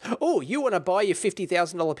on those. Oh, you want to buy your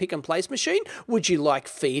 $50,000 pick and place machine? Would you like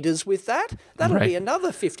feeders with that? That'll be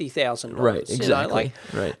another $50,000. Right, exactly.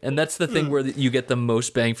 Right. And that's the thing where you get the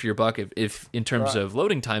most bang for your buck if in terms of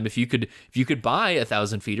loading time. If you could buy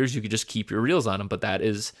 1,000 feeders, you could just keep your reels on them, but that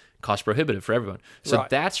is cost prohibitive for everyone. So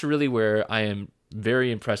that's really where I am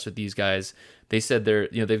very impressed with these guys. They said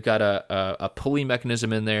they've got a pulley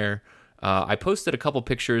mechanism in there. I posted a couple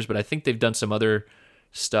pictures, but I think they've done some other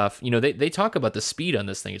stuff. They talk about the speed on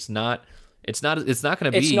this thing. It's not going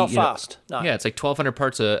to be. It's not fast. No. Yeah, it's like 1,200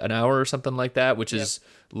 parts an hour or something like that, which is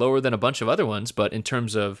lower than a bunch of other ones. But in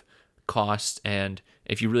terms of cost, and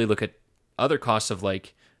if you really look at other costs of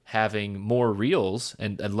like having more reels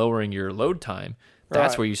and lowering your load time,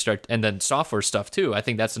 that's where you start. And then software stuff too. I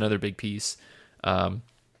think that's another big piece.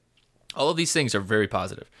 All of these things are very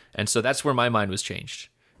positive. And so that's where my mind was changed.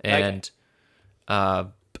 And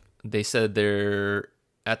they said they're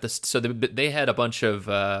at the... So they had a bunch of...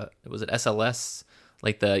 was it SLS?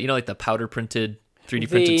 Like the powder printed, 3D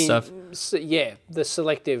printed stuff? The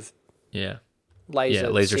selective... Yeah.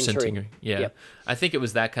 Laser sintering. Yeah. Yep. I think it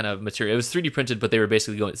was that kind of material. It was 3D printed, but they were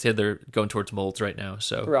basically they're going towards molds right now.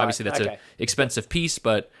 So obviously that's an expensive piece,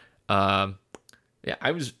 but...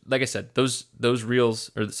 I was, like I said, those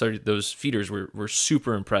reels, those feeders were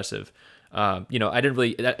super impressive. I didn't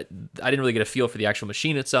really get a feel for the actual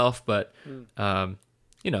machine itself, but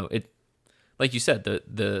it, like you said,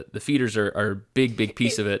 the feeders are a big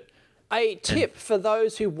piece of it. A tip for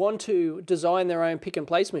those who want to design their own pick and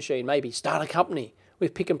place machine, maybe start a company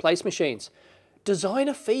with pick and place machines. Design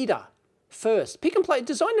a feeder first.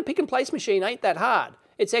 Design the pick and place machine ain't that hard.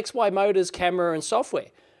 It's XY motors, camera, and software,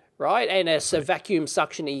 right? And a vacuum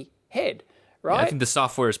suction-y head, right? Yeah, I think the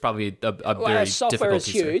software is probably a very software difficult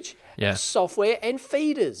is huge. Yeah. Software and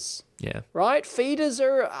feeders. Yeah. Right? Feeders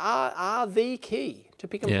are the key to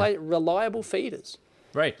pick and place. Reliable feeders.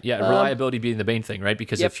 Right. Yeah. Reliability being the main thing, right?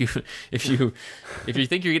 Because if you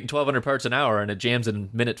think you're getting 1,200 parts an hour and it jams in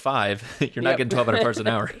minute 5, you're not getting 1,200 parts an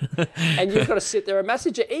hour. And you've got to sit there and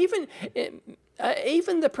massage it.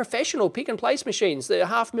 Even the professional pick and place machines, the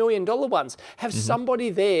 $500,000 ones, have somebody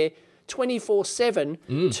there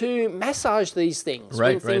 24/7 to massage these things.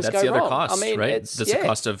 Right. When things That's go the other wrong. cost, I mean, right? That's the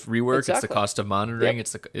cost of rework. Exactly. It's the cost of monitoring.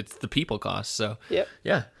 It's the people cost. So Yep.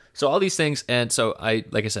 So all these things, and so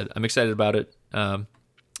like I said, I'm excited about it. And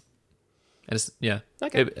it's,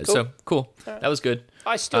 Okay, cool. So cool. Right. That was good.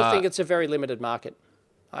 I still think it's a very limited market.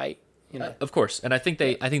 Of course, and I think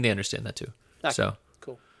they understand that too. Okay, so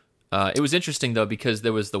cool. It was interesting though because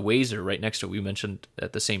there was the Wazer right next to it. We mentioned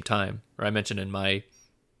at the same time, or I mentioned in my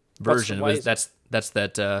version. That's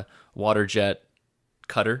that water jet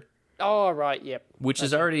cutter. Oh right, yep. Which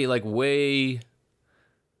is already like way.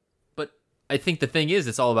 But I think the thing is,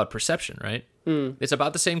 it's all about perception, right? It's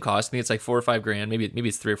about the same cost. I think it's like $4,000 or $5,000. Maybe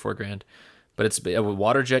it's $3,000 or $4,000. But it's a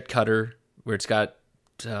water jet cutter where it's got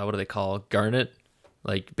what do they call garnet?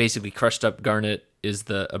 Like basically crushed up garnet is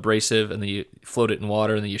the abrasive, and then you float it in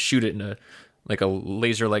water, and then you shoot it in a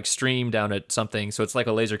laser like stream down at something. So it's like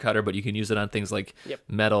a laser cutter, but you can use it on things like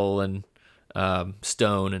metal and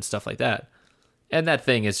stone and stuff like that. And that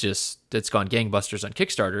thing is it's gone gangbusters on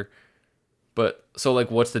Kickstarter. But so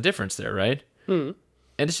like, what's the difference there, right?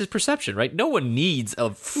 And it's just perception, right? No one needs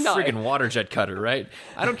a friggin' water jet cutter, right?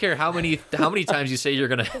 I don't care how many times you say you're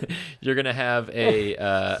gonna have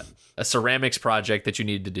a ceramics project that you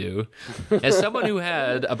need to do. As someone who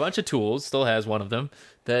had a bunch of tools, still has one of them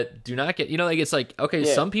that do not get, it's like okay,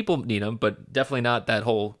 some people need them, but definitely not that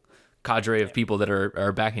whole cadre of people that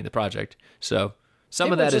are backing the project. So some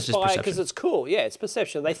people of that is just perception because it's cool. Yeah, it's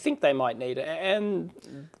perception. They think they might need it,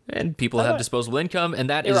 and people have disposable income, and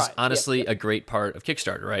that is honestly a great part of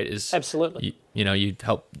Kickstarter, right? Is absolutely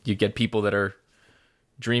you get people that are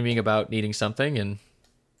dreaming about needing something, and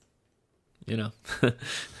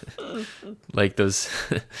like those.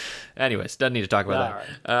 Anyways, doesn't need to talk about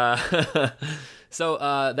that. Right. So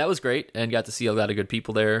that was great, and got to see a lot of good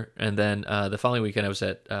people there. And then the following weekend, I was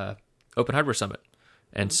at Open Hardware Summit.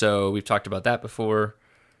 And so we've talked about that before,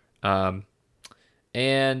 and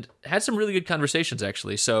had some really good conversations,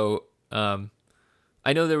 actually. So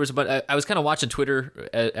I know there was I was kind of watching Twitter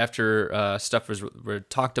after stuff were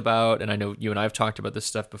talked about, and I know you and I have talked about this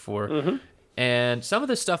stuff before. And some of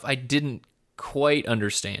this stuff I didn't quite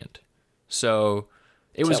understand. So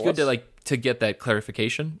it was good to get that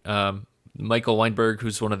clarification. Michael Weinberg,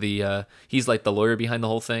 who's one of the he's like the lawyer behind the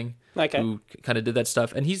whole thing. Okay. Who kind of did that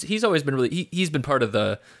stuff, and he's always been really he's been part of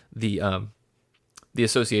the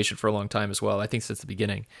association for a long time as well. I think since the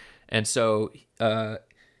beginning, and so I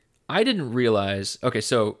didn't realize. Okay,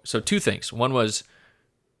 so two things. One was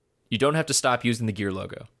you don't have to stop using the gear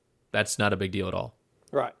logo. That's not a big deal at all.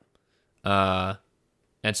 Right.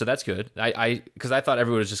 And so that's good. Because I thought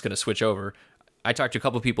everyone was just going to switch over. I talked to a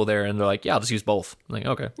couple of people there, and they're like, "Yeah, I'll just use both." I'm like,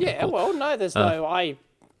 okay. Yeah. Cool. Well, no, there's no. I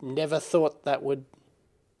never thought that would.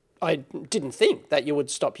 I didn't think that you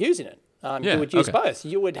would stop using it. You would use both.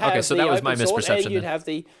 You would have so the that was open my source, misperception and you'd have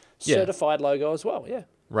the certified logo as well. Yeah.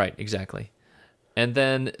 Right. Exactly. And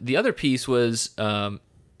then the other piece was,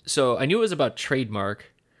 so I knew it was about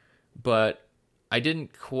trademark, but I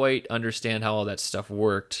didn't quite understand how all that stuff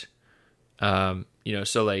worked. So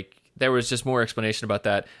like there was just more explanation about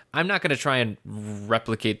that. I'm not going to try and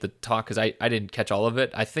replicate the talk because I didn't catch all of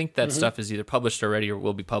it. I think that stuff is either published already or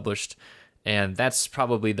will be published. And that's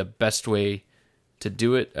probably the best way to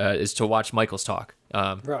do it is to watch Michael's talk.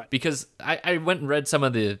 Right. Because I went and read some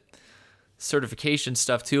of the certification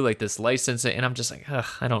stuff too, like this licensing, and I'm just like, ugh,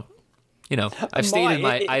 I don't, I've stated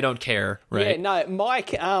I don't care, right? Yeah, no,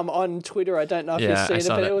 Mike on Twitter, I don't know if you've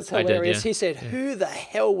seen it, but it was hilarious. He said, who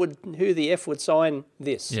the F would sign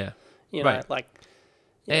this? Yeah. Like.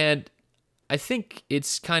 Yeah. And I think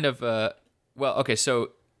it's kind of, okay,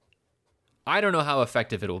 so I don't know how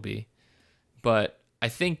effective it will be. But I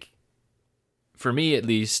think, for me at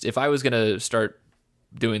least, if I was going to start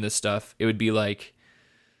doing this stuff, it would be like,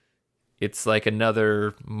 it's like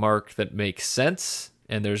another mark that makes sense,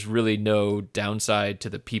 and there's really no downside to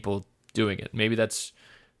the people doing it. Maybe that's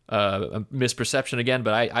a misperception again,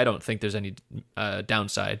 but I don't think there's any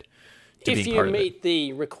downside to being part of it.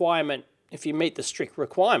 If you meet the strict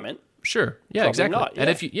requirement, Sure. Yeah, Probably exactly. not,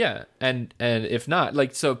 And yeah. if and if not,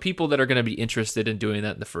 like, so people that are going to be interested in doing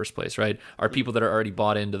that in the first place, right, are people that are already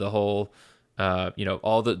bought into the whole,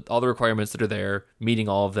 all the requirements that are there, meeting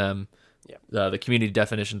all of them, the community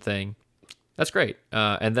definition thing. That's great.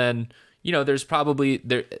 And then, there's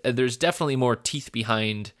there's definitely more teeth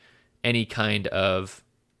behind any kind of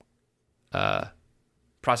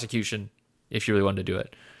prosecution if you really wanted to do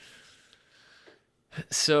it.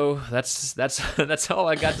 So that's all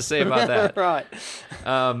I got to say about that. Right.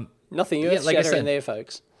 Nothing earth-shattering there,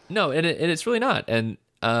 folks. No, and it's really not. And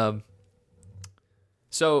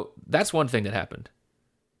so that's one thing that happened.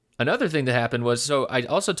 Another thing that happened was, so I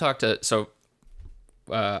also talked to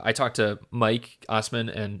I talked to Mike Osman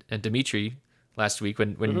and Dimitri last week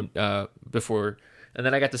when before, and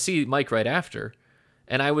then I got to see Mike right after,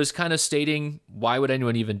 and I was kind of stating, why would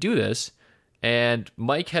anyone even do this? And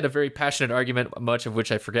Mike had a very passionate argument, much of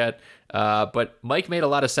which I forget, but Mike made a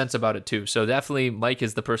lot of sense about it too. So definitely Mike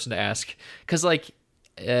is the person to ask, because what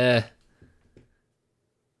did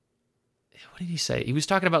he say? He was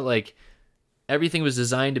talking about like everything was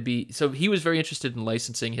designed to be, so he was very interested in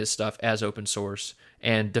licensing his stuff as open source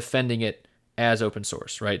and defending it as open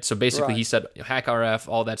source, right? So basically he said HackRF,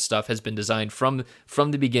 all that stuff has been designed from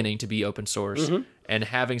the beginning to be open source, and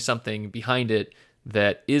having something behind it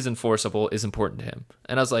that is enforceable is important to him.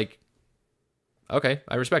 And I was like, okay,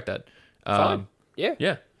 I respect that. Fine.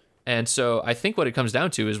 Yeah. And so I think what it comes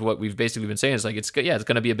down to is what we've basically been saying is like, it's going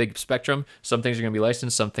to be a big spectrum. Some things are going to be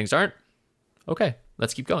licensed, some things aren't. Okay,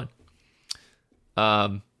 let's keep going.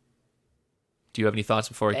 Do you have any thoughts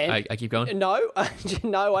before I keep going? No,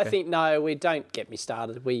 no, I think no. We don't get me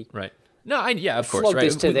started. Right. No, of course, right.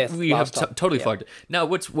 This to death we have totally yeah. flogged it. Now,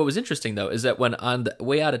 what was interesting though is that when on the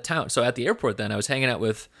way out of town, so at the airport, then I was hanging out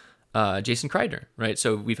with Jason Kreidner, right?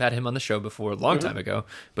 So we've had him on the show before a long time ago,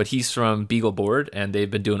 but he's from Beagleboard, and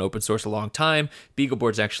they've been doing open source a long time.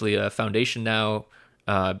 Beagleboard's actually a foundation now.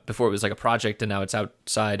 Before it was like a project, and now it's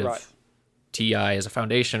outside of TI as a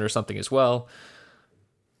foundation or something as well.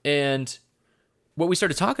 And what we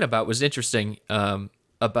started talking about was interesting,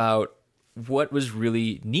 about what was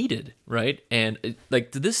really needed, right? And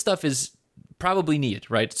like this stuff is probably needed,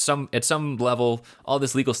 right? At some level, all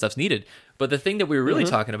this legal stuff's needed. But the thing that we were really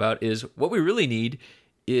talking about is what we really need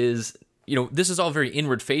is, this is all very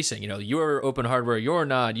inward facing. You're open hardware, you're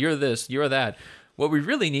not, you're this, you're that. What we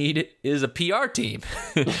really need is a PR team.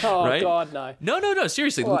 Oh, right? God, no. No,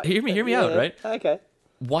 seriously. What? Hear me out, right? Okay.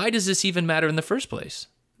 Why does this even matter in the first place,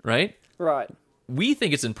 right? Right. We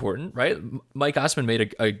think it's important, right? Mike Osman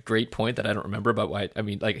made a great point that I don't remember about why. I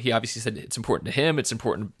mean, like, he obviously said it's important to him. It's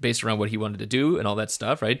important based around what he wanted to do and all that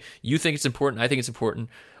stuff, right? You think it's important. I think it's important.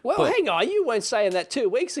 Well, hang on. You weren't saying that 2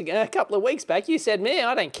 weeks ago. A couple of weeks back, you said, man,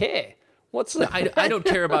 I don't care. What's that? I don't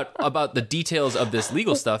care about the details of this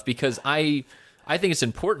legal stuff, because I think it's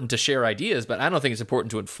important to share ideas, but I don't think it's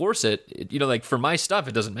important to enforce it. Like for my stuff,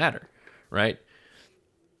 it doesn't matter, right?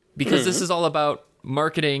 Because this is all about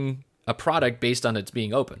marketing a product based on its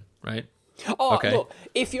being open, right? Oh, okay. Look,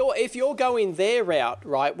 if you're going their route,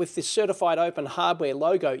 right, with this certified open hardware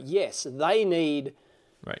logo, yes, they need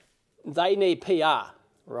PR,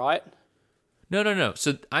 right? No.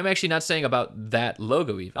 So I'm actually not saying about that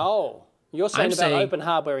logo even. Oh, you're saying open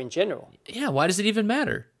hardware in general. Yeah, why does it even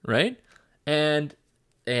matter, right? And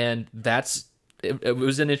that's it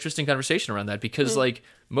was an interesting conversation around that, because like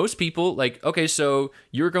most people, like, okay, so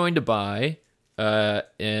you're going to buy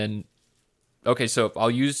so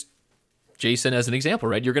I'll use Jason as an example,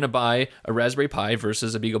 right? You're going to buy a Raspberry Pi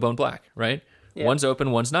versus a BeagleBone Black, right? Yeah. One's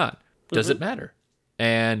open, one's not. Does it matter?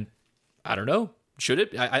 And I don't know. Should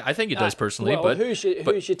it? I think it does personally. Well, but who's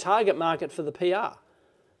your target market for the PR?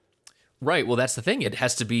 Right. Well, that's the thing. It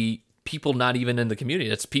has to be people not even in the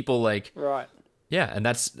community. It's people like right. Yeah, and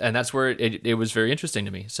that's where it was very interesting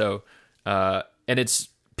to me. So, and it's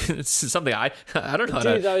something I don't know.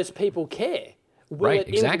 Do those people care?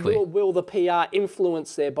 Exactly. Will the PR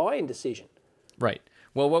influence their buying decision? Right.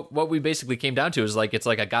 Well, what we basically came down to is like, it's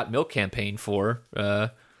like a Got Milk campaign for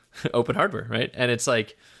open hardware, right? And it's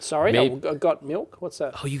like, sorry, no, Got Milk. What's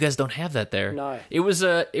that? Oh, you guys don't have that there. No. It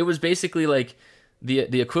was basically like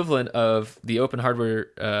the equivalent of the Open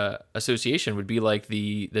Hardware Association would be like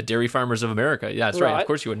the Dairy Farmers of America. Yeah, that's right. Of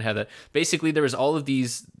course you wouldn't have that. Basically, there was all of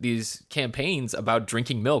these campaigns about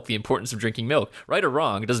drinking milk, the importance of drinking milk. Right or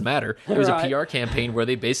wrong, it doesn't matter. It was a PR campaign where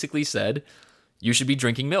they basically said, you should be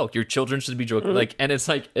drinking milk. Your children should be drinking and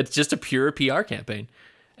it's just a pure PR campaign.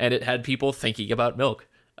 And it had people thinking about milk.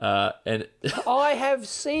 And I have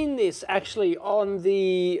seen this actually on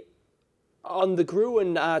the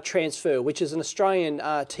Gruen Transfer, which is an Australian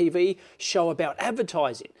TV show about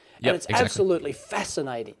advertising. And it's absolutely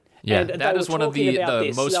fascinating. Yeah, And that is one of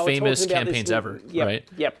the most famous campaigns ever, yep, right?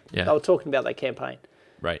 Yep. Yeah. They were talking about that campaign.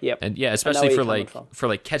 Right. Yep. And yeah, I know especially where for you're coming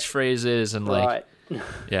like catchphrases and like Right.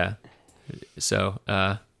 yeah. So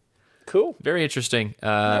Cool. very interesting.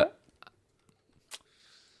 I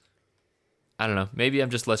don't know. Maybe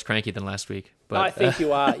I'm just less cranky than last week. But I think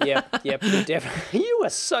you are. Yep. You're definitely. You were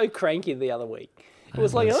so cranky the other week. It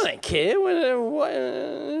was like, I don't care.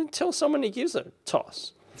 Tell someone he gives a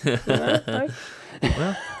toss. Well,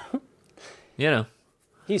 you know.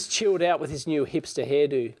 He's chilled out with his new hipster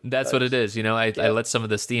hairdo. That's what it is. You know, I let some of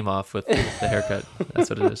the steam off with the haircut. That's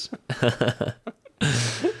what it is.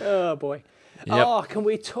 Oh, boy. Yep. Oh, can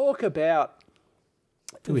we talk about...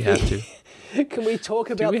 Do we have to? Can we talk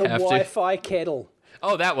about the Wi-Fi kettle?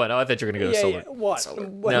 Oh, that one. Oh, I thought you were going to go to solar. Yeah. What? Solar.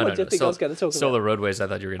 What do you think I was going to talk about? Solar roadways, I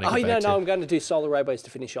thought you were going to go back to. No, I'm going to do solar roadways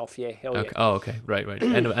to finish off. Yeah, hell yeah. Okay. Oh, okay. Right.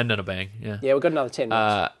 And then a bang. Yeah. Yeah, we've got another 10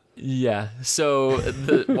 minutes. Yeah. So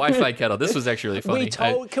the Wi-Fi kettle, this was actually really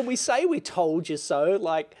funny. Can we say we told you so?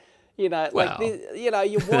 Like, you know, Well. your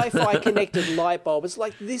Wi-Fi connected light bulb. It's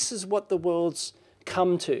like, this is what the world's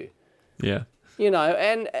come to. Yeah. You know,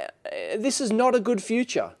 and this is not a good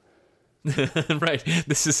future. Right.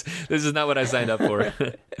 This is not what I signed up for.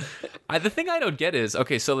 The thing I don't get is,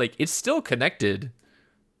 okay, so like it's still connected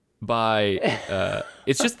by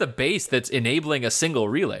it's just the base that's enabling a single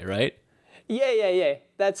relay, right? Yeah.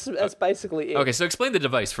 That's basically it. Okay, so explain the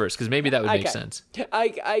device first, because maybe that would make sense.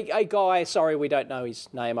 A guy, sorry, we don't know his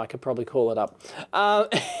name. I could probably call it up.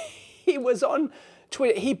 He was on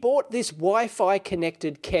Twitter. He bought this Wi-Fi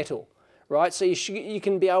connected kettle. Right, so you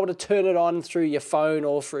can be able to turn it on through your phone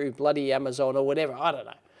or through bloody Amazon or whatever, I don't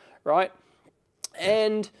know, right?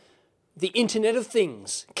 And the Internet of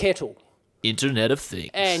Things kettle. Internet of Things.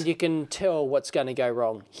 And you can tell what's going to go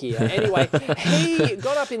wrong here. Anyway, he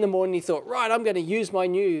got up in the morning, he thought, right, I'm going to use my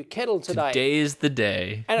new kettle today. Today is the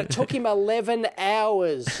day. And it took him 11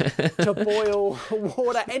 hours to boil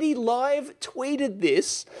water. And he live tweeted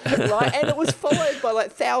this, right? And it was followed by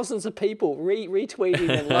like thousands of people retweeting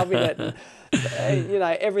and loving it. And, you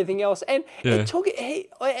know, everything else. And it took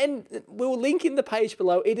and we'll link in the page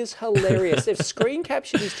below. It is hilarious. They've screen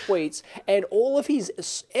captured his tweets and all of his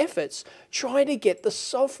efforts trying to get the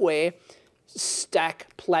software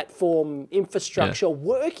stack platform infrastructure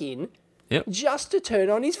working just to turn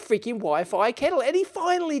on his freaking Wi-Fi kettle. And he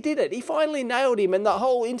finally did it. He finally nailed him, and the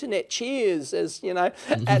whole internet cheers as, you know,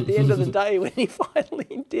 at the end of the day when he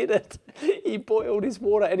finally did it. He boiled his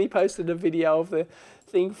water and he posted a video of the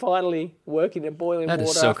thing finally working and boiling water. That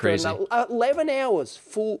is so after crazy. 11 hours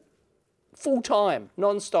full time,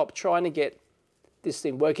 non-stop, trying to get this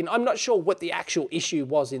thing working. I'm not sure what the actual issue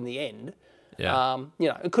was in the end. Yeah. You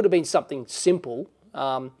know, it could have been something simple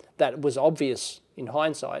that was obvious in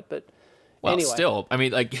hindsight, but well, anyway. still, I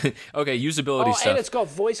mean, like, okay, usability stuff. And it's got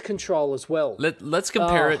voice control as well. Let's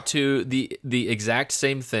compare it to the exact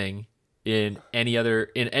same thing in any other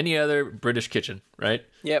British kitchen, right?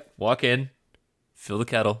 Yep. Walk in, fill the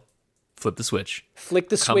kettle, flip the switch. Flick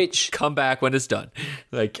the switch. Come back when it's done.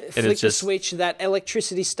 Like, and flick it's just the switch. That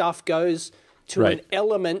electricity stuff goes to an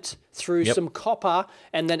element through some copper,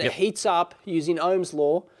 and then it heats up using Ohm's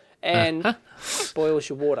law and boils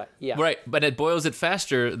your water. Yeah. Right, but it boils it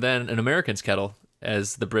faster than an American's kettle,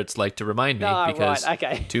 as the Brits like to remind me, because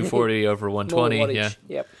 240 over 120. Yeah.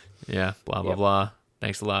 Yep. Yeah. Blah blah blah.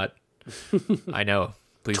 Thanks a lot. I know.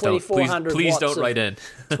 Please don't. Please don't write in.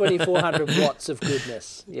 2,400 watts of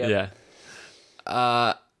goodness. Yep.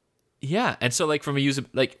 Yeah. Yeah. And so, like, from a user,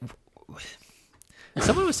 like,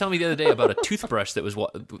 someone was telling me the other day about a toothbrush that was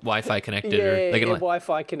Wi-Fi connected.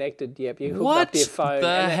 Wi-Fi connected. Yep. You hook what up your phone.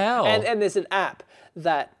 the hell? And there's an app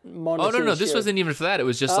that monitors. Oh no, this wasn't even for that. It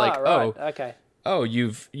was just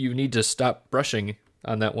you need to stop brushing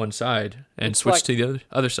on that one side and switch to the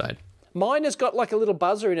other side. Mine has got like a little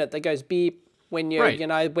buzzer in it that goes beep when you're, you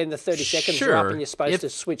know, when the 30 seconds are up and you're supposed to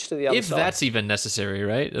switch to the other side. If that's even necessary,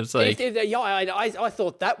 right? It's like... I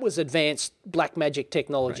thought that was advanced black magic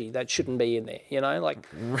technology that shouldn't be in there, you know? Like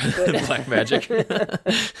black magic.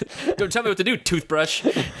 Don't tell me what to do, toothbrush.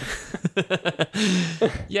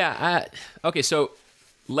 Yeah. Okay, so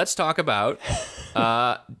let's talk about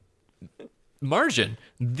margin.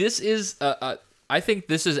 This is, I think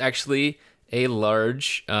this is actually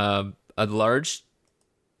it's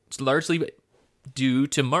largely due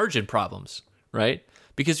to margin problems, right?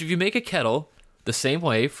 Because if you make a kettle the same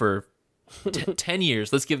way for 10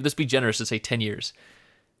 years, let's be generous and say 10 years.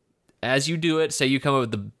 As you do it, say you come up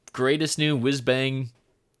with the greatest new whiz-bang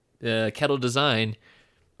kettle design,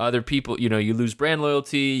 other people, you know, you lose brand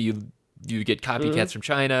loyalty, you get copycats from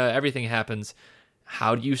China, everything happens.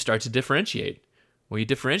 How do you start to differentiate? Well, you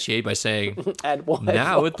differentiate by saying, And Wi-Fi.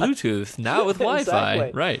 now with Bluetooth, now with Wi-Fi.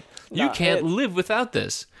 Exactly. Right. You can't live without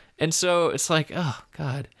this. And so it's like, oh,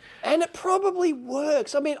 God. And it probably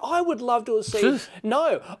works. I mean, I would love to have seen,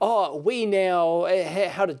 we now,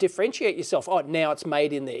 how to differentiate yourself. Oh, now it's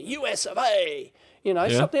made in the US of A. You know,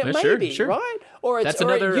 something maybe, sure. right? Or it's, That's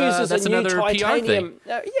another, or it uses that's a new another PR titanium. thing.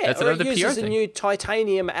 Or it uses a new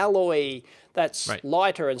titanium alloy that's Right.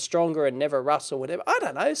 lighter and stronger and never rusts or whatever. I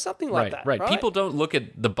don't know, something like that. Right. People don't look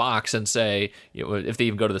at the box and say, if they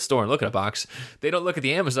even go to the store and look at a box, they don't look at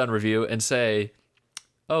the Amazon review and say,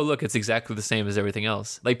 oh, look, it's exactly the same as everything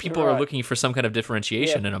else. Like, people are looking for some kind of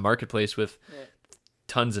differentiation in a marketplace with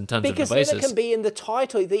tons and tons of devices. Because then it can be in the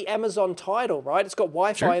title, the Amazon title, right? It's got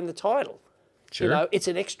Wi-Fi in the title. Sure. You know, it's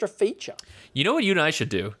an extra feature. You know what you and I should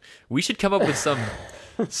do? We should come up with some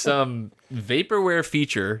vaporware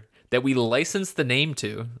feature that we license the name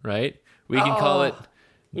to, right? We can call it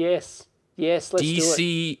Yes, let's do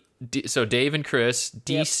it. DC. So Dave and Chris,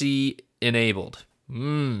 DC enabled.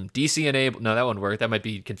 DC enabled. No, that wouldn't work. That might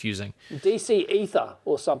be confusing. DC Ether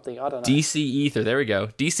or something. I don't know. DC Ether. There we go.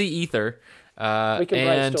 DC Ether. We can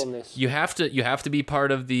brainstorm this. You have to be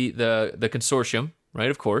part of the consortium, right?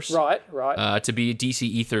 Of course. Right. To be DC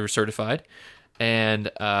Ether certified, and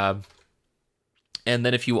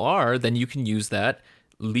then if you are, then you can use that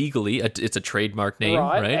legally. It's a trademark name,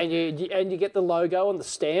 right? And you get the logo and the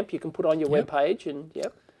stamp you can put on your webpage, and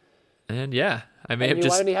And yeah, I may and have you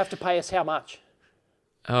just. only have to pay us how much?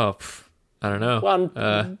 Oh, I don't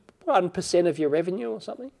know. 1% of your revenue or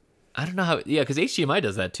something. I don't know how. Yeah, because HDMI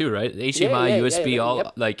does that too, right? HDMI, USB,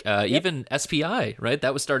 all like even SPI, right?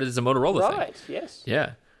 That was started as a Motorola thing. Right. Yes.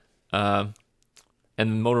 Yeah. And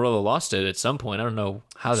Motorola lost it at some point. I don't know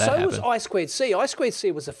how that happened. So was I2C.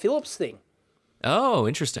 I2C was a Philips thing. Oh,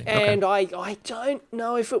 interesting. And okay. I don't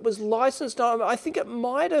know if it was licensed. I think it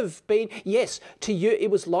might have been. Yes, to you it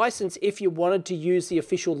was licensed if you wanted to use the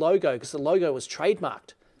official logo because the logo was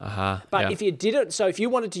trademarked. But if you didn't, so if you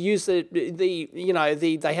wanted to use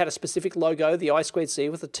they had a specific logo, the I2C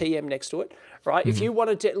with a TM next to it, right? If you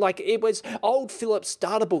wanted to, like, it was old Philips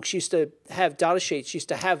data books used to have data sheets, used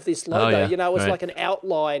to have this logo, it was like an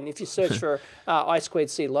outline. If you search for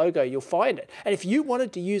I2C logo, you'll find it. And if you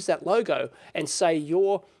wanted to use that logo and say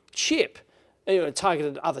your chip,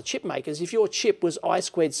 targeted other chip makers, if your chip was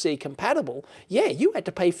I2C compatible, you had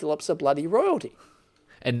to pay Philips a bloody royalty.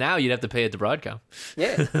 And now you'd have to pay it to Broadcom.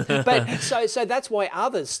 Yeah, but so that's why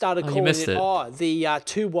others started calling it the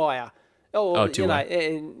two-wire.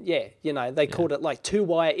 Two-wire. They called it like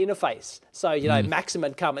two-wire interface. So Maxim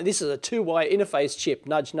had come, and this is a two-wire interface chip.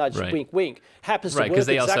 Nudge, nudge, wink, wink. Happens to work because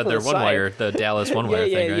they all exactly said their the same. one-wire, the Dallas one-wire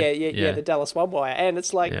thing, right? Yeah, the Dallas one-wire, and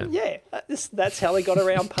it's like, that's how they got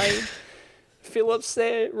around paying Philips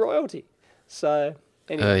their royalty. So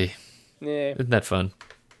anyway, isn't that fun?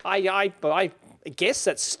 I guess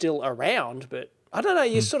that's still around, but I don't know.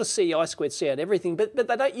 You sort of see I2C on everything, but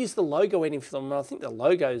they don't use the logo any for them. I think the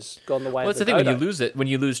logo's gone the way of the thing. dodo. When you lose it, when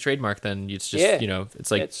you lose trademark, then it's just it's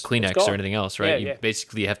like Kleenex or anything else, right? You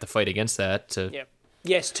basically have to fight against that to. Yeah.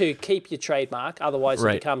 Yes, to keep your trademark. Otherwise,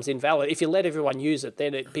 it becomes invalid. If you let everyone use it,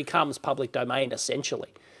 then it becomes public domain essentially.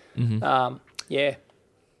 So,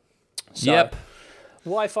 Yep.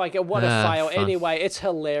 Wi-Fi, what a fail. Fun. Anyway, it's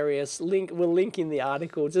hilarious. We'll link in the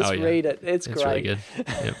article. Just read it. It's great. Really good.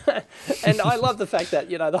 Yep. And I love the fact that,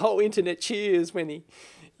 the whole internet cheers when he,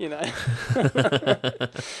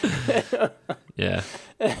 Yeah.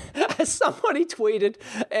 Somebody tweeted,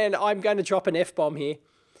 and I'm going to drop an F-bomb here.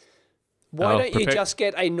 Why don't you just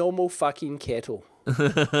get a normal fucking kettle?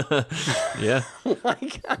 Yeah.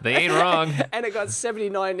 They ain't wrong. And it got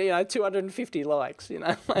 79, 250 likes,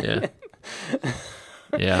 Yeah.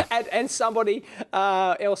 Yeah. And somebody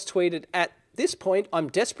else tweeted, at this point, I'm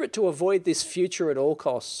desperate to avoid this future at all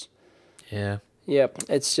costs. Yeah. Yep.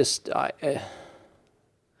 It's just, so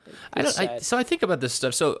I think about this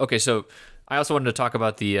stuff. So I also wanted to talk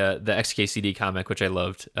about the XKCD comic, which I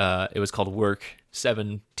loved. It was called Work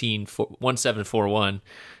 1741,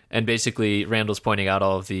 and basically Randall's pointing out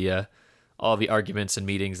all of the arguments and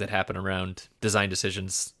meetings that happen around design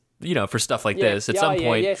decisions. For stuff like this, at some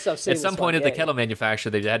point, at the kettle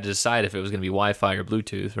manufacturer, they had to decide if it was going to be Wi-Fi or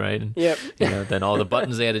Bluetooth, right? And, then all the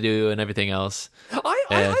buttons they had to do and everything else.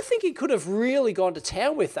 I think he could have really gone to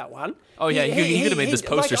town with that one. Oh yeah, he could have made this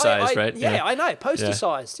poster sized, right? Yeah, I know, poster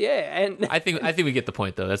sized. Yeah, and I think we get the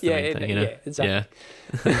point though. That's the main thing, Yeah, exactly.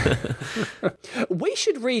 Yeah. We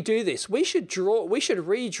should redo this. We should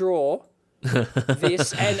redraw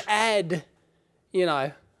this and add,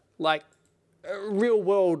 like, real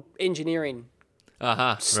world engineering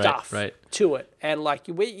stuff right. to it, and like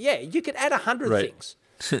you could add 100 things.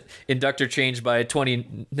 Inductor changed by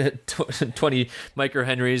 20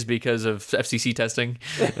 microhenries because of FCC testing.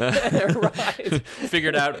 Right.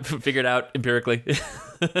 Figured out empirically.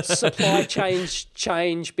 Supply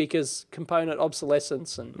change because component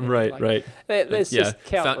obsolescence and right. There's just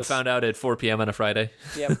countless. Found out at 4 p.m. on a Friday.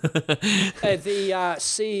 Yep. The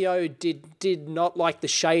CEO did not like the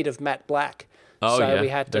shade of matte black. Oh, so yeah. we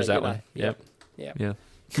had to. There's that one. Yep. Yeah.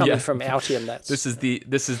 Coming from Altium, this is the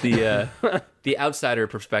the outsider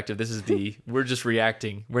perspective. This is we're just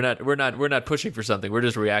reacting. We're not pushing for something. We're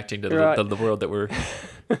just reacting to the world that we're.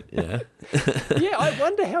 Yeah. Yeah, I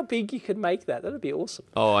wonder how big you could make that. That'd be awesome.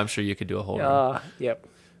 Oh, I'm sure you could do a whole room. Yep.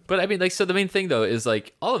 But I mean, like, so the main thing though is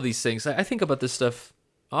like all of these things. I think about this stuff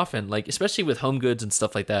often, like especially with home goods and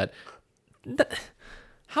stuff like that.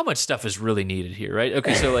 How much stuff is really needed here, right?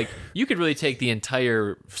 Okay, so like you could really take the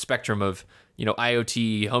entire spectrum of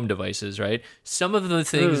IoT home devices, right? Some of the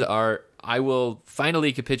things are, I will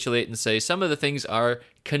finally capitulate and say, some of the things are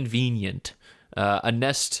convenient. A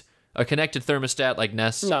connected thermostat like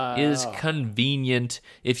Nest is convenient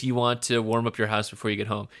if you want to warm up your house before you get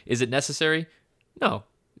home. Is it necessary? No.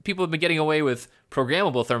 People have been getting away with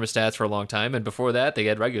programmable thermostats for a long time, and before that, they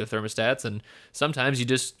had regular thermostats, and sometimes you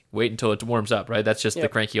just wait until it warms up, right? That's just the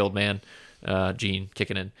cranky old man gene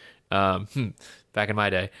kicking in. Back in my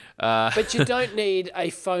day. But you don't need a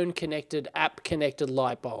phone-connected, app-connected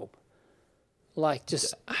light bulb. Like,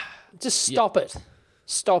 just stop it.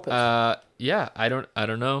 Stop it. Yeah, I don't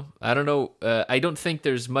know. I don't think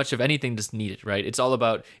there's much of anything that's needed, right? It's all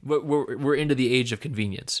about we're into the age of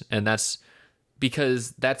convenience, and that's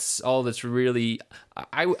because that's all that's really.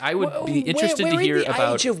 I would be interested to hear about. We're in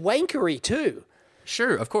the age of wankery too.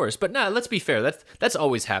 Sure, of course, but let's be fair. That's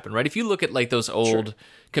always happened, right? If you look at like those old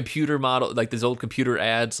computer model, like those old computer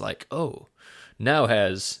ads, like now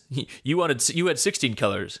you had 16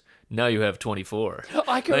 colors. Now you have 24.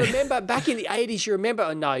 I can remember back in the 80s, you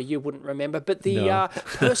remember, no, you wouldn't remember, but the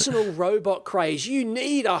personal robot craze. You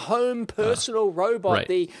need a home personal robot,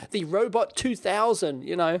 right. the Robot 2000,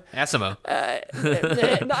 Asimo.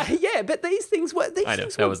 But these things were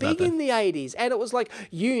big in the 80s. And it was like,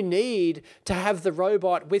 you need to have the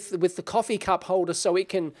robot with the coffee cup holder so it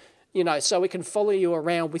can... so it can follow you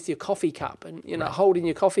around with your coffee cup and, holding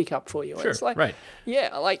your coffee cup for you. Sure, it's like, right.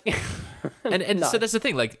 Yeah, like... and so that's the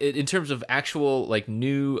thing, like, in terms of actual, like,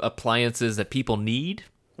 new appliances that people need...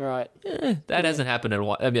 Right. That hasn't happened in a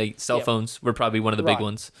while. I mean, like, cell phones were probably one of the big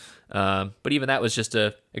ones. But even that was just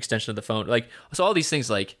a extension of the phone. Like, so all these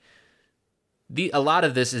things, like... a lot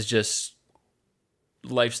of this is just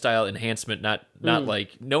lifestyle enhancement, not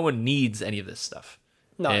like... No one needs any of this stuff.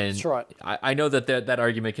 No, that's right. I know that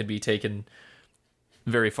argument can be taken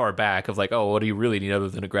very far back of like, what do you really need other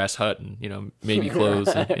than a grass hut and, maybe clothes,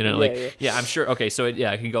 and, I'm sure. Okay. So it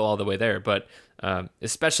can go all the way there, but,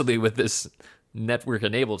 especially with this network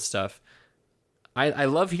enabled stuff, I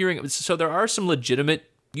love hearing, so there are some legitimate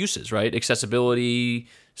uses, right? Accessibility,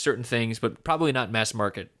 certain things, but probably not mass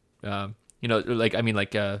market.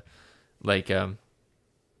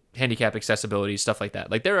 Handicap accessibility, stuff like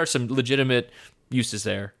that. Like there are some legitimate uses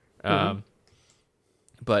there.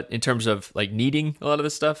 But in terms of like needing a lot of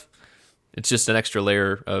this stuff, it's just an extra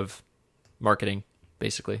layer of marketing,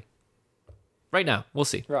 basically. Right now, we'll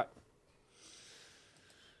see. Right.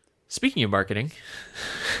 Speaking of marketing,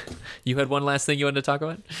 you had one last thing you wanted to talk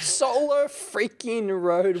about? Solar freaking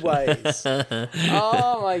roadways.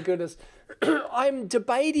 Oh my goodness.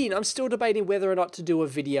 I'm still debating whether or not to do a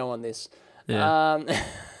video on this. Yeah.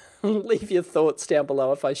 Leave your thoughts down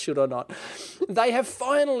below if I should or not. They have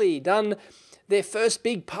finally done their first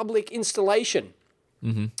big public installation.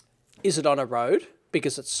 Mm-hmm. Is it on a road?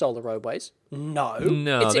 Because it's solar roadways. No.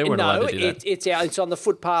 No, they weren't allowed to do that. It's on the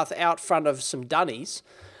footpath out front of some dunnies,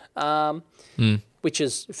 which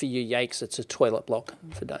is, for you Yanks, it's a toilet block.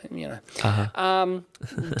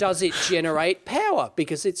 Does it generate power?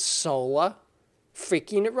 Because it's solar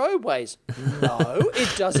freaking roadways. No,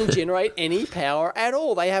 it doesn't generate any power at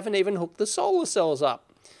all. They haven't even hooked the solar cells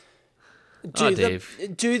up. Dave,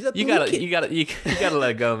 you gotta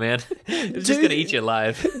let it go, man. It's just gonna eat you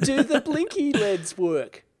alive. Do the blinky LEDs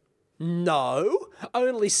work? No,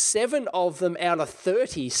 only 7 of them out of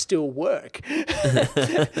 30 still work.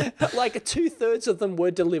 Like 2/3 of them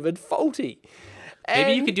were delivered faulty.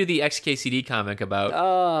 Maybe you could do the XKCD comic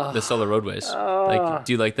about the solar roadways. Like,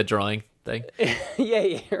 do you like the drawing thing?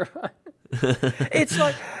 Yeah, right. It's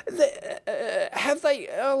like, have they,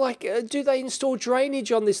 do they install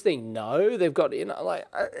drainage on this thing? No, they've got,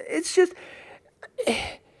 it's just,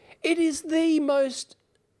 it is the most,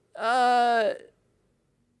 it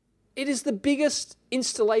is the biggest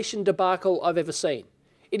installation debacle I've ever seen.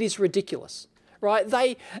 It is ridiculous. right?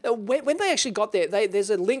 They when they actually got there, there's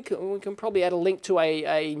a link. We can probably add a link to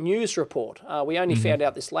a news report. We only found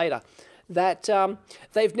out this later. That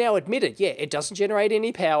they've now admitted, it doesn't generate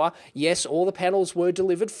any power. Yes, all the panels were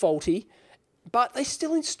delivered faulty, but they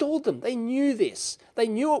still installed them. They knew this. They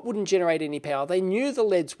knew it wouldn't generate any power. They knew the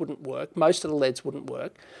LEDs wouldn't work. Most of the LEDs wouldn't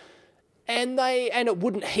work. And it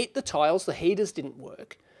wouldn't heat the tiles. The heaters didn't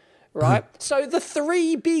work, right? So the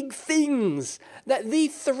three big things, the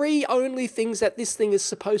three only things that this thing is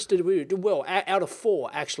supposed to do, well, out of four,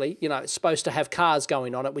 actually, it's supposed to have cars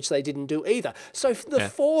going on it, which they didn't do either. So the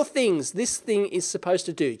four things this thing is supposed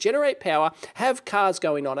to do: generate power, have cars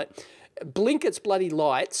going on it, blink its bloody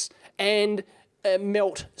lights, and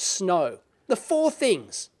melt snow. The four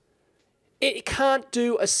things. It can't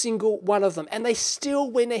do a single one of them. And they still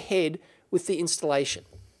went ahead with the installation.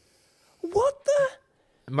 What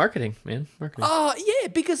the? Marketing, man. Marketing. Oh, yeah,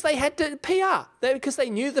 because they had to PR. Because they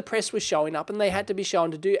knew the press was showing up and they had to be shown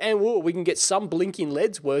to do. And we can get some blinking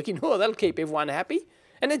LEDs working. Oh, that'll keep everyone happy.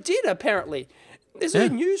 And it did, apparently. There's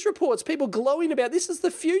news reports, people glowing about this is the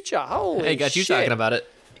future. Holy Hey, got you talking about it.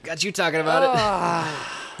 Got you talking about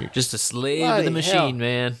it. You're just a slave to the machine,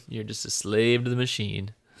 man. You're just a slave to the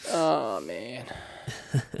machine. Oh, man.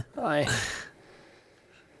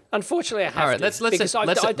 Unfortunately, I have All right, to. Because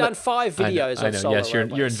I've done 5 videos on solar Yes,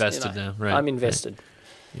 you're invested now. Right. I'm invested.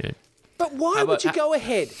 Right. Yeah. But why would you go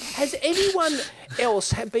ahead? Has anyone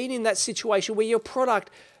else been in that situation where your product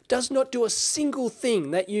does not do a single thing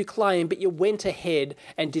that you claim, but you went ahead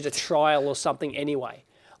and did a trial or something anyway?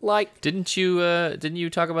 Like, didn't you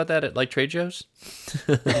talk about that at like trade shows?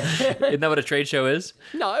 Isn't that what a trade show is?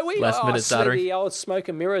 No, we last minute soldering. The old smoke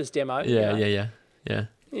and mirrors demo. Yeah.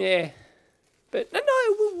 But no,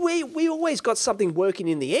 we always got something working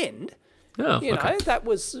in the end. Oh, okay. That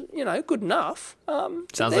was, good enough.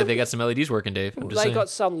 Sounds like they got some LEDs working, Dave. I'm just saying. Got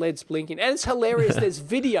some LEDs blinking. And it's hilarious. There's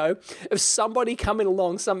video of somebody coming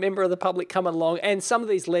along, some member of the public coming along, and some of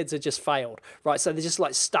these LEDs are just failed, right? So they're just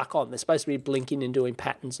like stuck on. They're supposed to be blinking and doing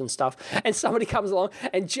patterns and stuff. And somebody comes along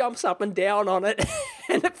and jumps up and down on it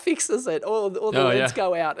and it fixes it. All the LEDs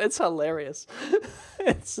go out. It's hilarious.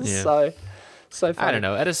 It's just so funny. I don't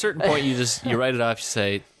know. At a certain point, you write it off. You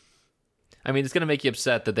say, I mean, it's going to make you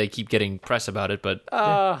upset that they keep getting press about it, but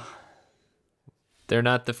they're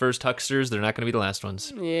not the first hucksters. They're not going to be the last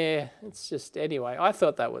ones. Yeah, it's just, anyway, I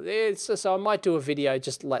thought that was, so I might do a video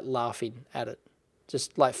just like laughing at it.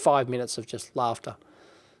 Just like 5 minutes of just laughter.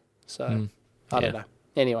 So, I don't know.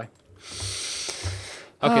 Anyway.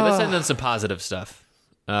 Okay, let's end on some positive stuff.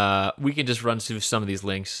 We can just run through some of these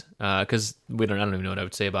links because I don't even know what I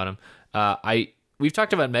would say about them. We've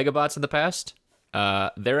talked about megabots in the past.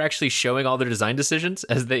 They're actually showing all their design decisions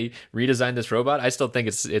as they redesign this robot. I still think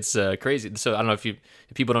it's crazy. So I don't know if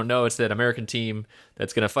people don't know, it's that American team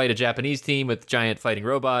that's going to fight a Japanese team with giant fighting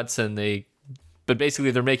robots, but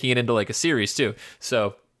basically they're making it into like a series too.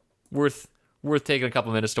 So worth taking a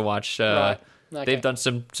couple minutes to watch. Right. Okay. They've done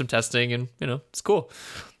some testing and it's cool.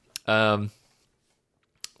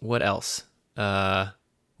 What else?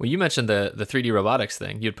 Well, you mentioned the 3D robotics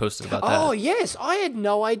thing. You had posted about that. Oh, yes. I had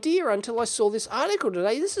no idea until I saw this article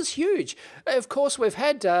today. This is huge. Of course, we've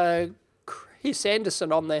had Chris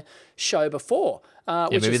Anderson on the show before.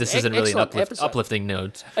 Maybe this isn't really an uplifting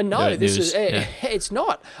note. No, this is. It's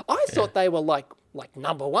not. I thought they were like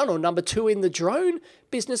number 1 or number 2 in the drone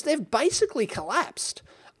business. They've basically collapsed.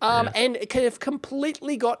 And have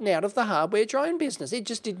completely gotten out of the hardware drone business. It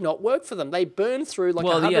just did not work for them. They burned through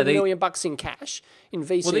 $100 million in cash, in VC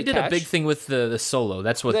cash. Well, they did a big thing with the Solo.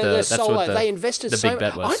 That's what they invested the big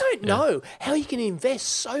bet was. I don't know how you can invest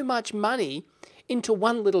so much money into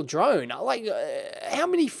one little drone. Like, how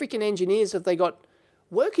many freaking engineers have they got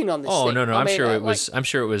working on this thing? Oh, no. I'm sure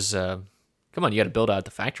it was. Come on, you got to build out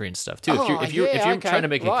the factory and stuff too. If you're trying to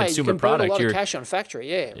make a consumer product, you can build a lot of cash on factory.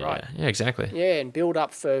 Right. Yeah, exactly. Yeah, and build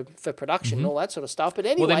up for production and all that sort of stuff. But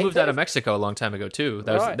anyway, well, they moved out of Mexico a long time ago too.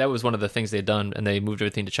 That was one of the things they'd done, and they moved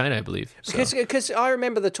everything to China, I believe. Because I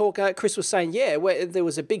remember the talk Chris was saying, where there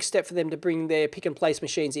was a big step for them to bring their pick and place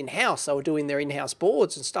machines in house. They were doing their in house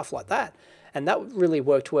boards and stuff like that, and that really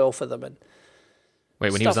worked well for them. And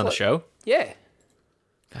wait, when he was on the show? Yeah.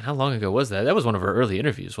 God, how long ago was that? That was one of our early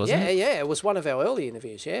interviews, wasn't it? Yeah, it was one of our early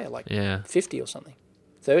interviews. 50 or something,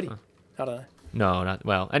 30. I don't know. No, not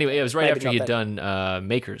well. Anyway, it was right after you'd done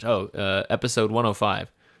Makers. Episode 105.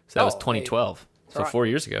 So that was 2012. So 4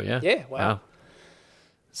 years ago. Yeah. Yeah. Wow.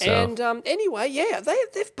 So. And anyway,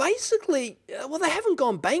 they've basically they haven't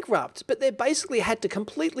gone bankrupt, but they basically had to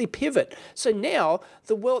completely pivot. So now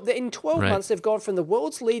in 12 months they've gone from the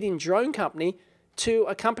world's leading drone company to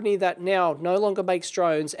a company that now no longer makes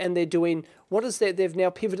drones, and they're doing they've now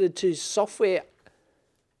pivoted to software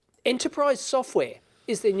enterprise software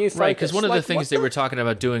is their new focus. Right, because one of the things they were talking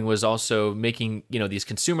about doing was also making, these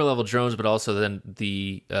consumer level drones, but also then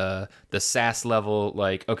the SaaS level,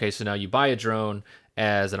 like, okay, so now you buy a drone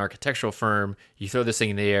as an architectural firm, you throw this thing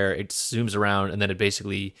in the air, it zooms around, and then it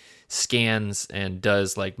basically scans and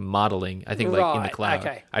does like modeling, I think, like in the cloud.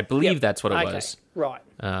 Okay. I believe that's what it was. Right.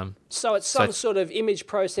 So it's some sort of image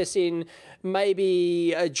processing,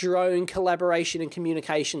 maybe a drone collaboration and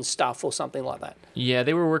communication stuff or something like that. Yeah,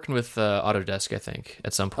 they were working with Autodesk, I think,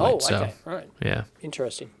 at some point. Oh, okay, right. Yeah.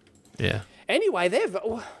 Interesting. Yeah. Anyway, they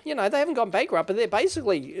haven't gone bankrupt, but they're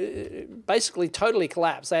basically totally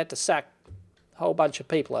collapsed. They had to sack a whole bunch of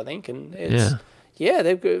people, I think, and it's... Yeah,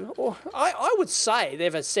 they've. I would say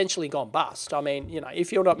they've essentially gone bust. I mean,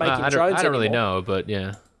 if you're not making drones anymore. I don't really know, but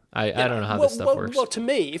yeah, I don't know how this stuff works. Well, to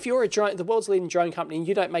me, if you're the world's leading drone company and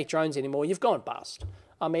you don't make drones anymore, you've gone bust.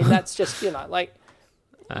 I mean, that's just like.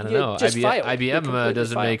 I don't know. Just failed. IBM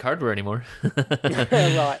doesn't make hardware anymore.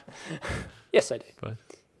 Right. Yes, they do. But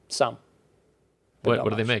some. What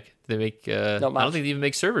do they make? They make. Not much. I don't think they even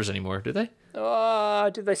make servers anymore, do they?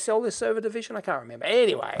 Did they sell their server division? I can't remember.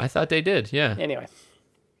 Anyway. I thought they did, yeah. Anyway.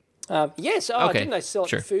 Yes. Okay, didn't they sell it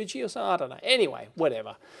to Fuji or something? I don't know. Anyway,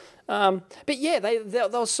 whatever. But yeah,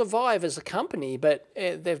 they'll survive as a company, but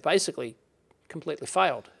they've basically completely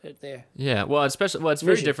failed at their it's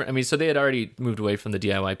very different. I mean, so they had already moved away from the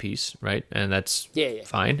DIY piece, right? And that's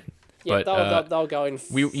fine. Yeah, but they'll go in.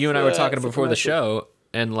 You and I were talking before the show,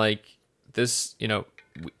 and like this,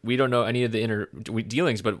 we don't know any of the inner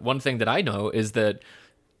dealings, but one thing that I know is that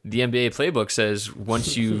the MBA playbook says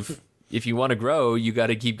once if you want to grow, you got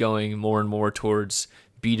to keep going more and more towards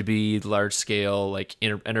B2B, large scale, like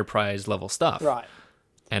enterprise level stuff. Right.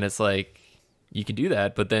 And it's like, you can do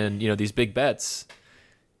that, but then, these big bets,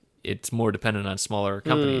 it's more dependent on smaller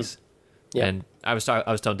companies. Yeah. And I was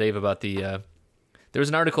telling Dave about there was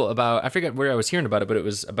an article about, I forget where I was hearing about it, but it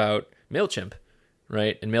was about MailChimp.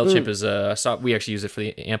 Right, and MailChimp is we actually use it for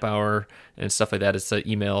the AMP Hour and stuff like that. It's an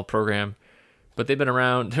email program, but they've been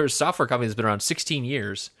around. There's a software company that's been around 16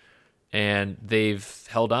 years, and they've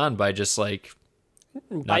held on by just like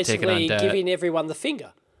not taking on debt, giving everyone the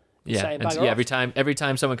finger. Yeah, every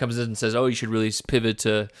time someone comes in and says, "Oh, you should really pivot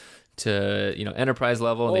to enterprise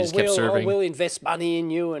level," and they just kept serving. Or we'll invest money in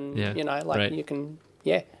you, and right. you can.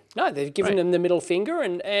 Yeah, no, they've given them the middle finger,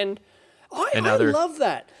 and I love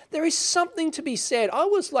that. There is something to be said. I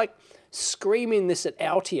was like screaming this at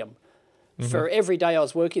Altium for every day I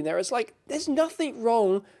was working there. It's like, there's nothing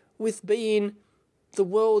wrong with being the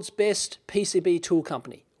world's best PCB tool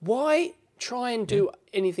company. Why try and do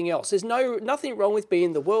anything else? There's nothing wrong with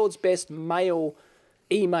being the world's best email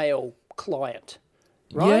client,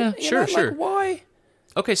 right? Yeah, sure. Like, why?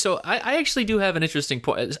 Okay, so I actually do have an interesting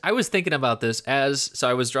point. I was thinking about this so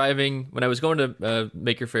I was driving, when I was going to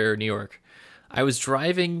Maker Faire, New York, I was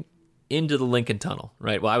driving into the Lincoln Tunnel,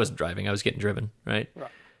 right? Well, I wasn't driving, I was getting driven, right?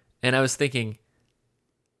 And I was thinking,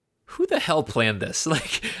 who the hell planned this?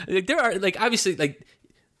 Like there are, like, obviously, like,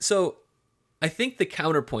 so I think the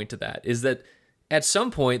counterpoint to that is that at some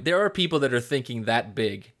point there are people that are thinking that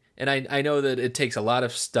big. And I know that it takes a lot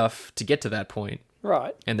of stuff to get to that point.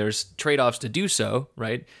 Right. And there's trade-offs to do so,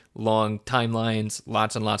 right? Long timelines,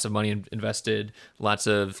 lots and lots of money invested, lots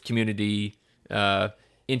of community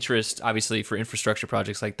interest, obviously, for infrastructure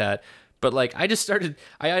projects like that. But like, I started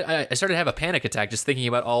to have a panic attack just thinking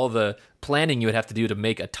about all the planning you would have to do to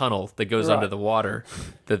make a tunnel that goes under the water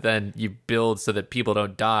that then you build so that people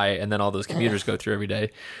don't die, and then all those commuters go through every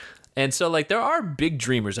day. And so like, there are big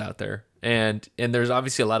dreamers out there, and there's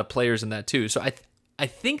obviously a lot of players in that too. So I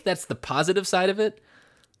think that's the positive side of it,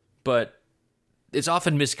 but it's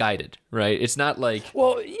often misguided, right? It's not like,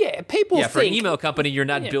 well, yeah, people think, for an email company, you're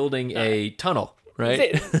not building a tunnel,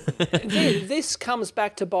 right? This comes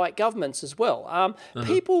back to bite governments as well.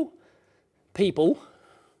 People, quote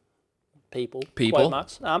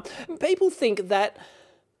marks, people think that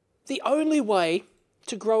the only way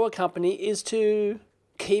to grow a company is to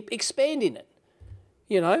keep expanding it.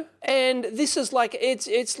 And this is like,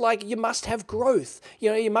 it's like you must have growth.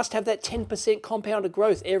 You must have that 10% compounded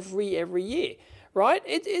growth every year, right?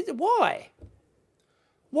 Why?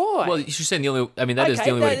 Well, you're saying that is the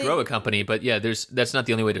only way to grow a company, but yeah, that's not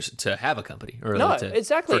the only way to have a company.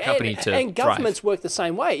 Exactly. For a company and governments work the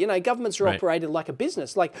same way. Governments are operated like a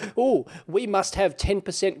business. Like, we must have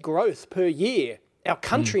 10% growth per year. Our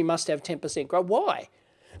country must have 10% growth. Why?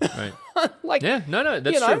 Right.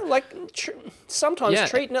 That's true. Like sometimes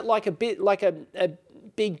treating it like a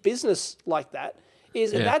big business like that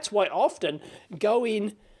is, and that's why often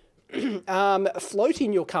going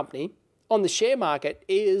floating your company on the share market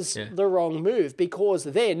is the wrong move, because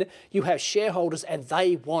then you have shareholders and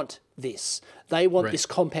they want this. They want this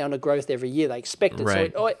compounded growth every year. They expect it.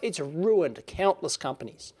 Right. So it's ruined countless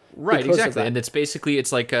companies. Right, exactly. And it's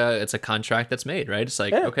like it's a contract that's made, right? It's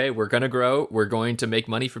like, okay, we're going to grow, we're going to make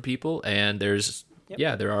money for people, and there's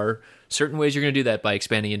there are certain ways you're going to do that by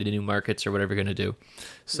expanding into new markets or whatever you're going to do.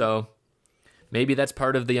 So maybe that's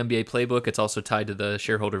part of the MBA playbook. It's also tied to the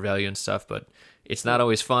shareholder value and stuff, but it's not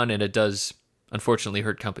always fun, and it does unfortunately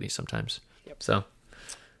hurt companies sometimes. So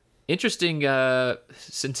interesting.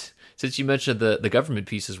 Since you mentioned the government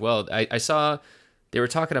piece as well, I saw they were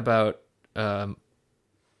talking about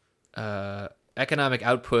economic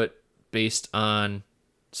output based on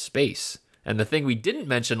space, and the thing we didn't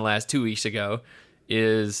mention last 2 weeks ago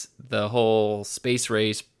is the whole space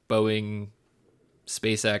race, Boeing,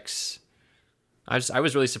 SpaceX. I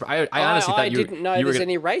was really surprised. I honestly thought you didn't know you there's were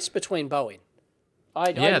any race between Boeing.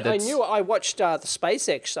 I knew. I watched the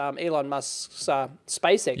SpaceX, Elon Musk's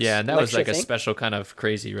SpaceX. Yeah, and that was like a thing. special kind of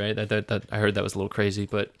crazy, right? That I heard that was a little crazy,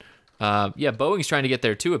 but Boeing's trying to get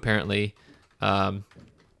there too, apparently. I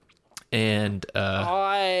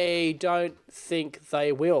don't think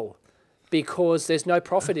they will, because there's no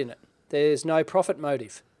profit in it. There's no profit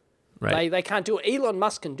motive. Right. They can't do it. Elon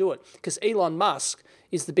Musk can do it, because Elon Musk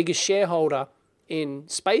is the biggest shareholder in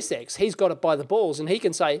SpaceX. He's got it by the balls, and he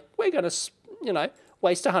can say, we're going to,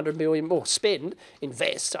 waste 100 million or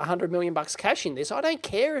invest 100 million bucks cash in this. I don't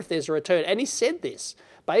care if there's a return. And he said this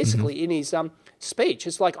basically in his speech.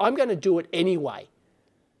 It's like, I'm going to do it anyway.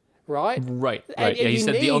 Right. And he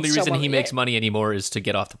said the only reason he makes money anymore is to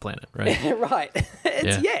get off the planet. Right. Right.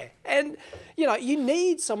 And you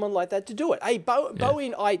need someone like that to do it.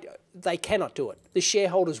 Boeing, they cannot do it. The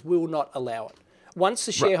shareholders will not allow it. Once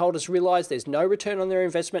the shareholders realize there's no return on their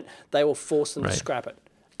investment, they will force them to scrap it.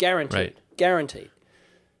 Guaranteed.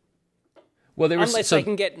 Well, unless they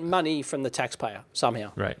can get money from the taxpayer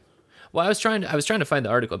somehow. Right. Well, I was trying to find the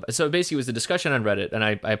article. So basically, it was a discussion on Reddit, and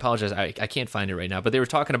I apologize, I can't find it right now. But they were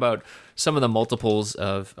talking about some of the multiples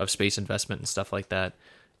of space investment and stuff like that,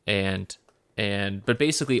 but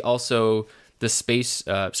basically also the space.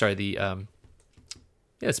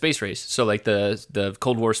 Space race. So like the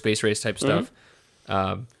Cold War space race type stuff,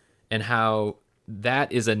 and how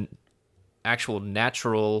that is an actual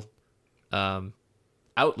natural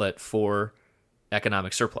outlet for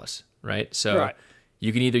economic surplus, right? So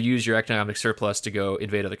you can either use your economic surplus to go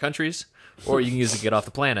invade other countries, or you can use it to get off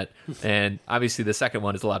the planet. And obviously the second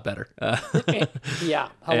one is a lot better.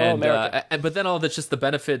 America. But then all that's just the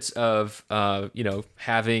benefits of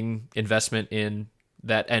having investment in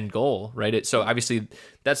that end goal, right? So obviously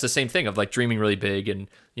that's the same thing of like dreaming really big and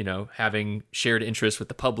having shared interest with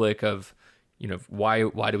the public of why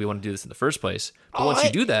do we want to do this in the first place? But once you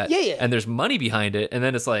do that, and there's money behind it, and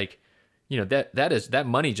then it's like that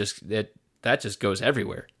money just that just goes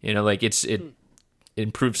everywhere. It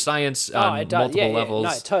improves science on multiple levels.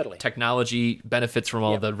 No, totally. Technology benefits from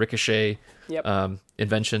all the ricochet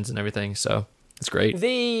inventions and everything. So it's great.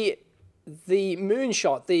 The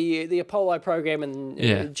moonshot, the Apollo program,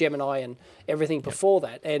 and Gemini and everything before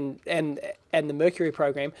that, and the Mercury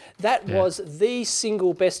program, that was the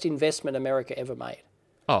single best investment America ever made.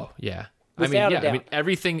 Oh yeah. Without a doubt.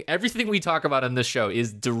 Everything we talk about on this show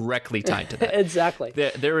is directly tied to that. Exactly.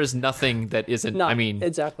 There is nothing that isn't. No,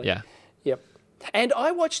 exactly. Yeah. Yep. And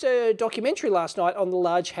I watched a documentary last night on the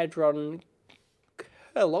Large Hadron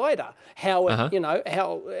Collider. How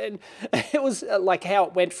and it was like how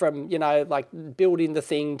it went from like building the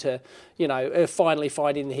thing to finally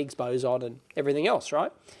finding the Higgs boson and everything else,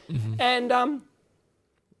 right? Mm-hmm. And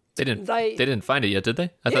they didn't find it yet, did they?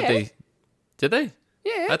 I thought they did. They?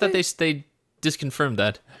 Yeah. I thought they disconfirmed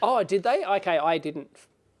that. Oh, did they? Okay, I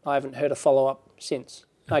haven't heard a follow-up since.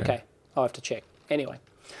 Okay, I'll have to check. Anyway,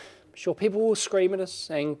 I'm sure people will scream at us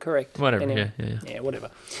saying correct. Whatever, anyway, yeah, whatever.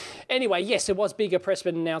 Anyway, yes, there was bigger press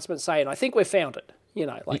announcement saying, I think we found it.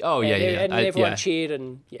 And everyone cheered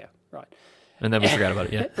and, right. And then we forgot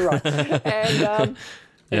about it, right.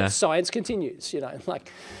 And science continues,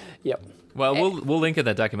 yep. Well, we'll link at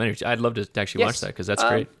that documentary. I'd love to actually watch that because that's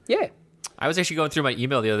great. Yeah. I was actually going through my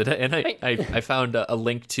email the other day, and I found a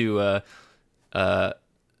link to a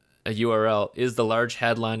URL. Is the Large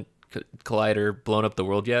Hadron Collider blown up the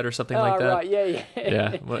world yet, or something like that? Right, yeah.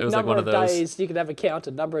 Yeah, well, it was number like one of those. Days, you can have a count,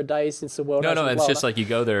 a number of days since the world. No, it's just like you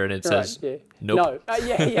go there and it says, nope. No,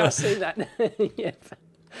 I've seen that. Yeah,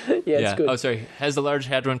 it's good. Oh, sorry. Has the Large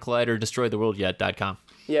Hadron Collider destroyed the world yet.com?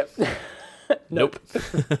 Yep. Nope.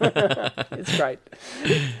 It's great.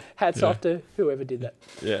 Hats off to whoever did that.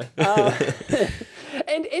 Yeah.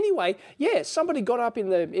 And anyway, somebody got up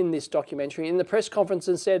in this documentary in the press conference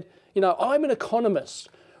and said, You know, I'm an economist.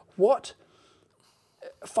 What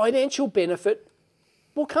financial benefit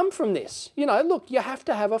will come from this? You know, look, you have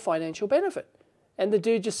to have a financial benefit. And the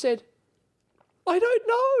dude just said, I don't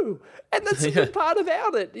know. And that's the good part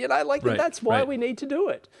about it. You know, like that's why we need to do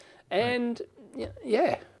it. And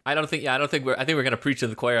yeah. I think we're going to preach to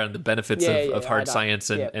the choir on the benefits of hard science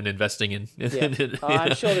and investing in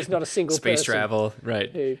I'm sure there's not a single space travel. Right.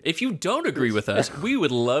 If you don't agree with us, we would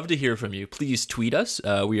love to hear from you. Please tweet us.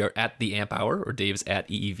 We are at the Amp Hour, or Dave's at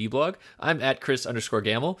EEVblog. I'm at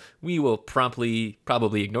Chris_Gamble. We will probably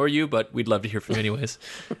ignore you, but we'd love to hear from you anyways.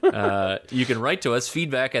 You can write to us,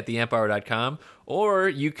 feedback@theamphour.com, or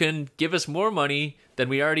you can give us more money than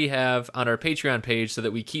we already have on our Patreon page so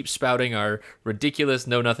that we keep spouting our ridiculous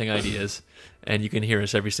know-nothing ideas, and you can hear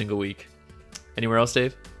us every single week. Anywhere else,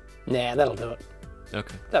 Dave? Nah, that'll do it.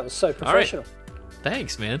 Okay. That was so professional. All right.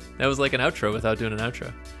 Thanks, man. That was like an outro without doing an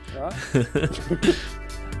outro. All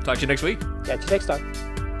right. Talk to you next week. Catch you next time.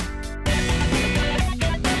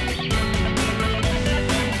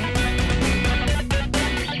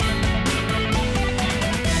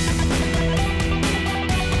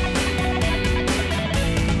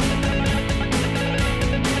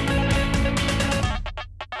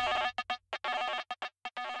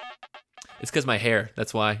 It's because my hair.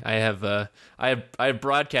 That's why I have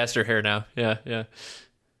broadcaster hair now. Yeah.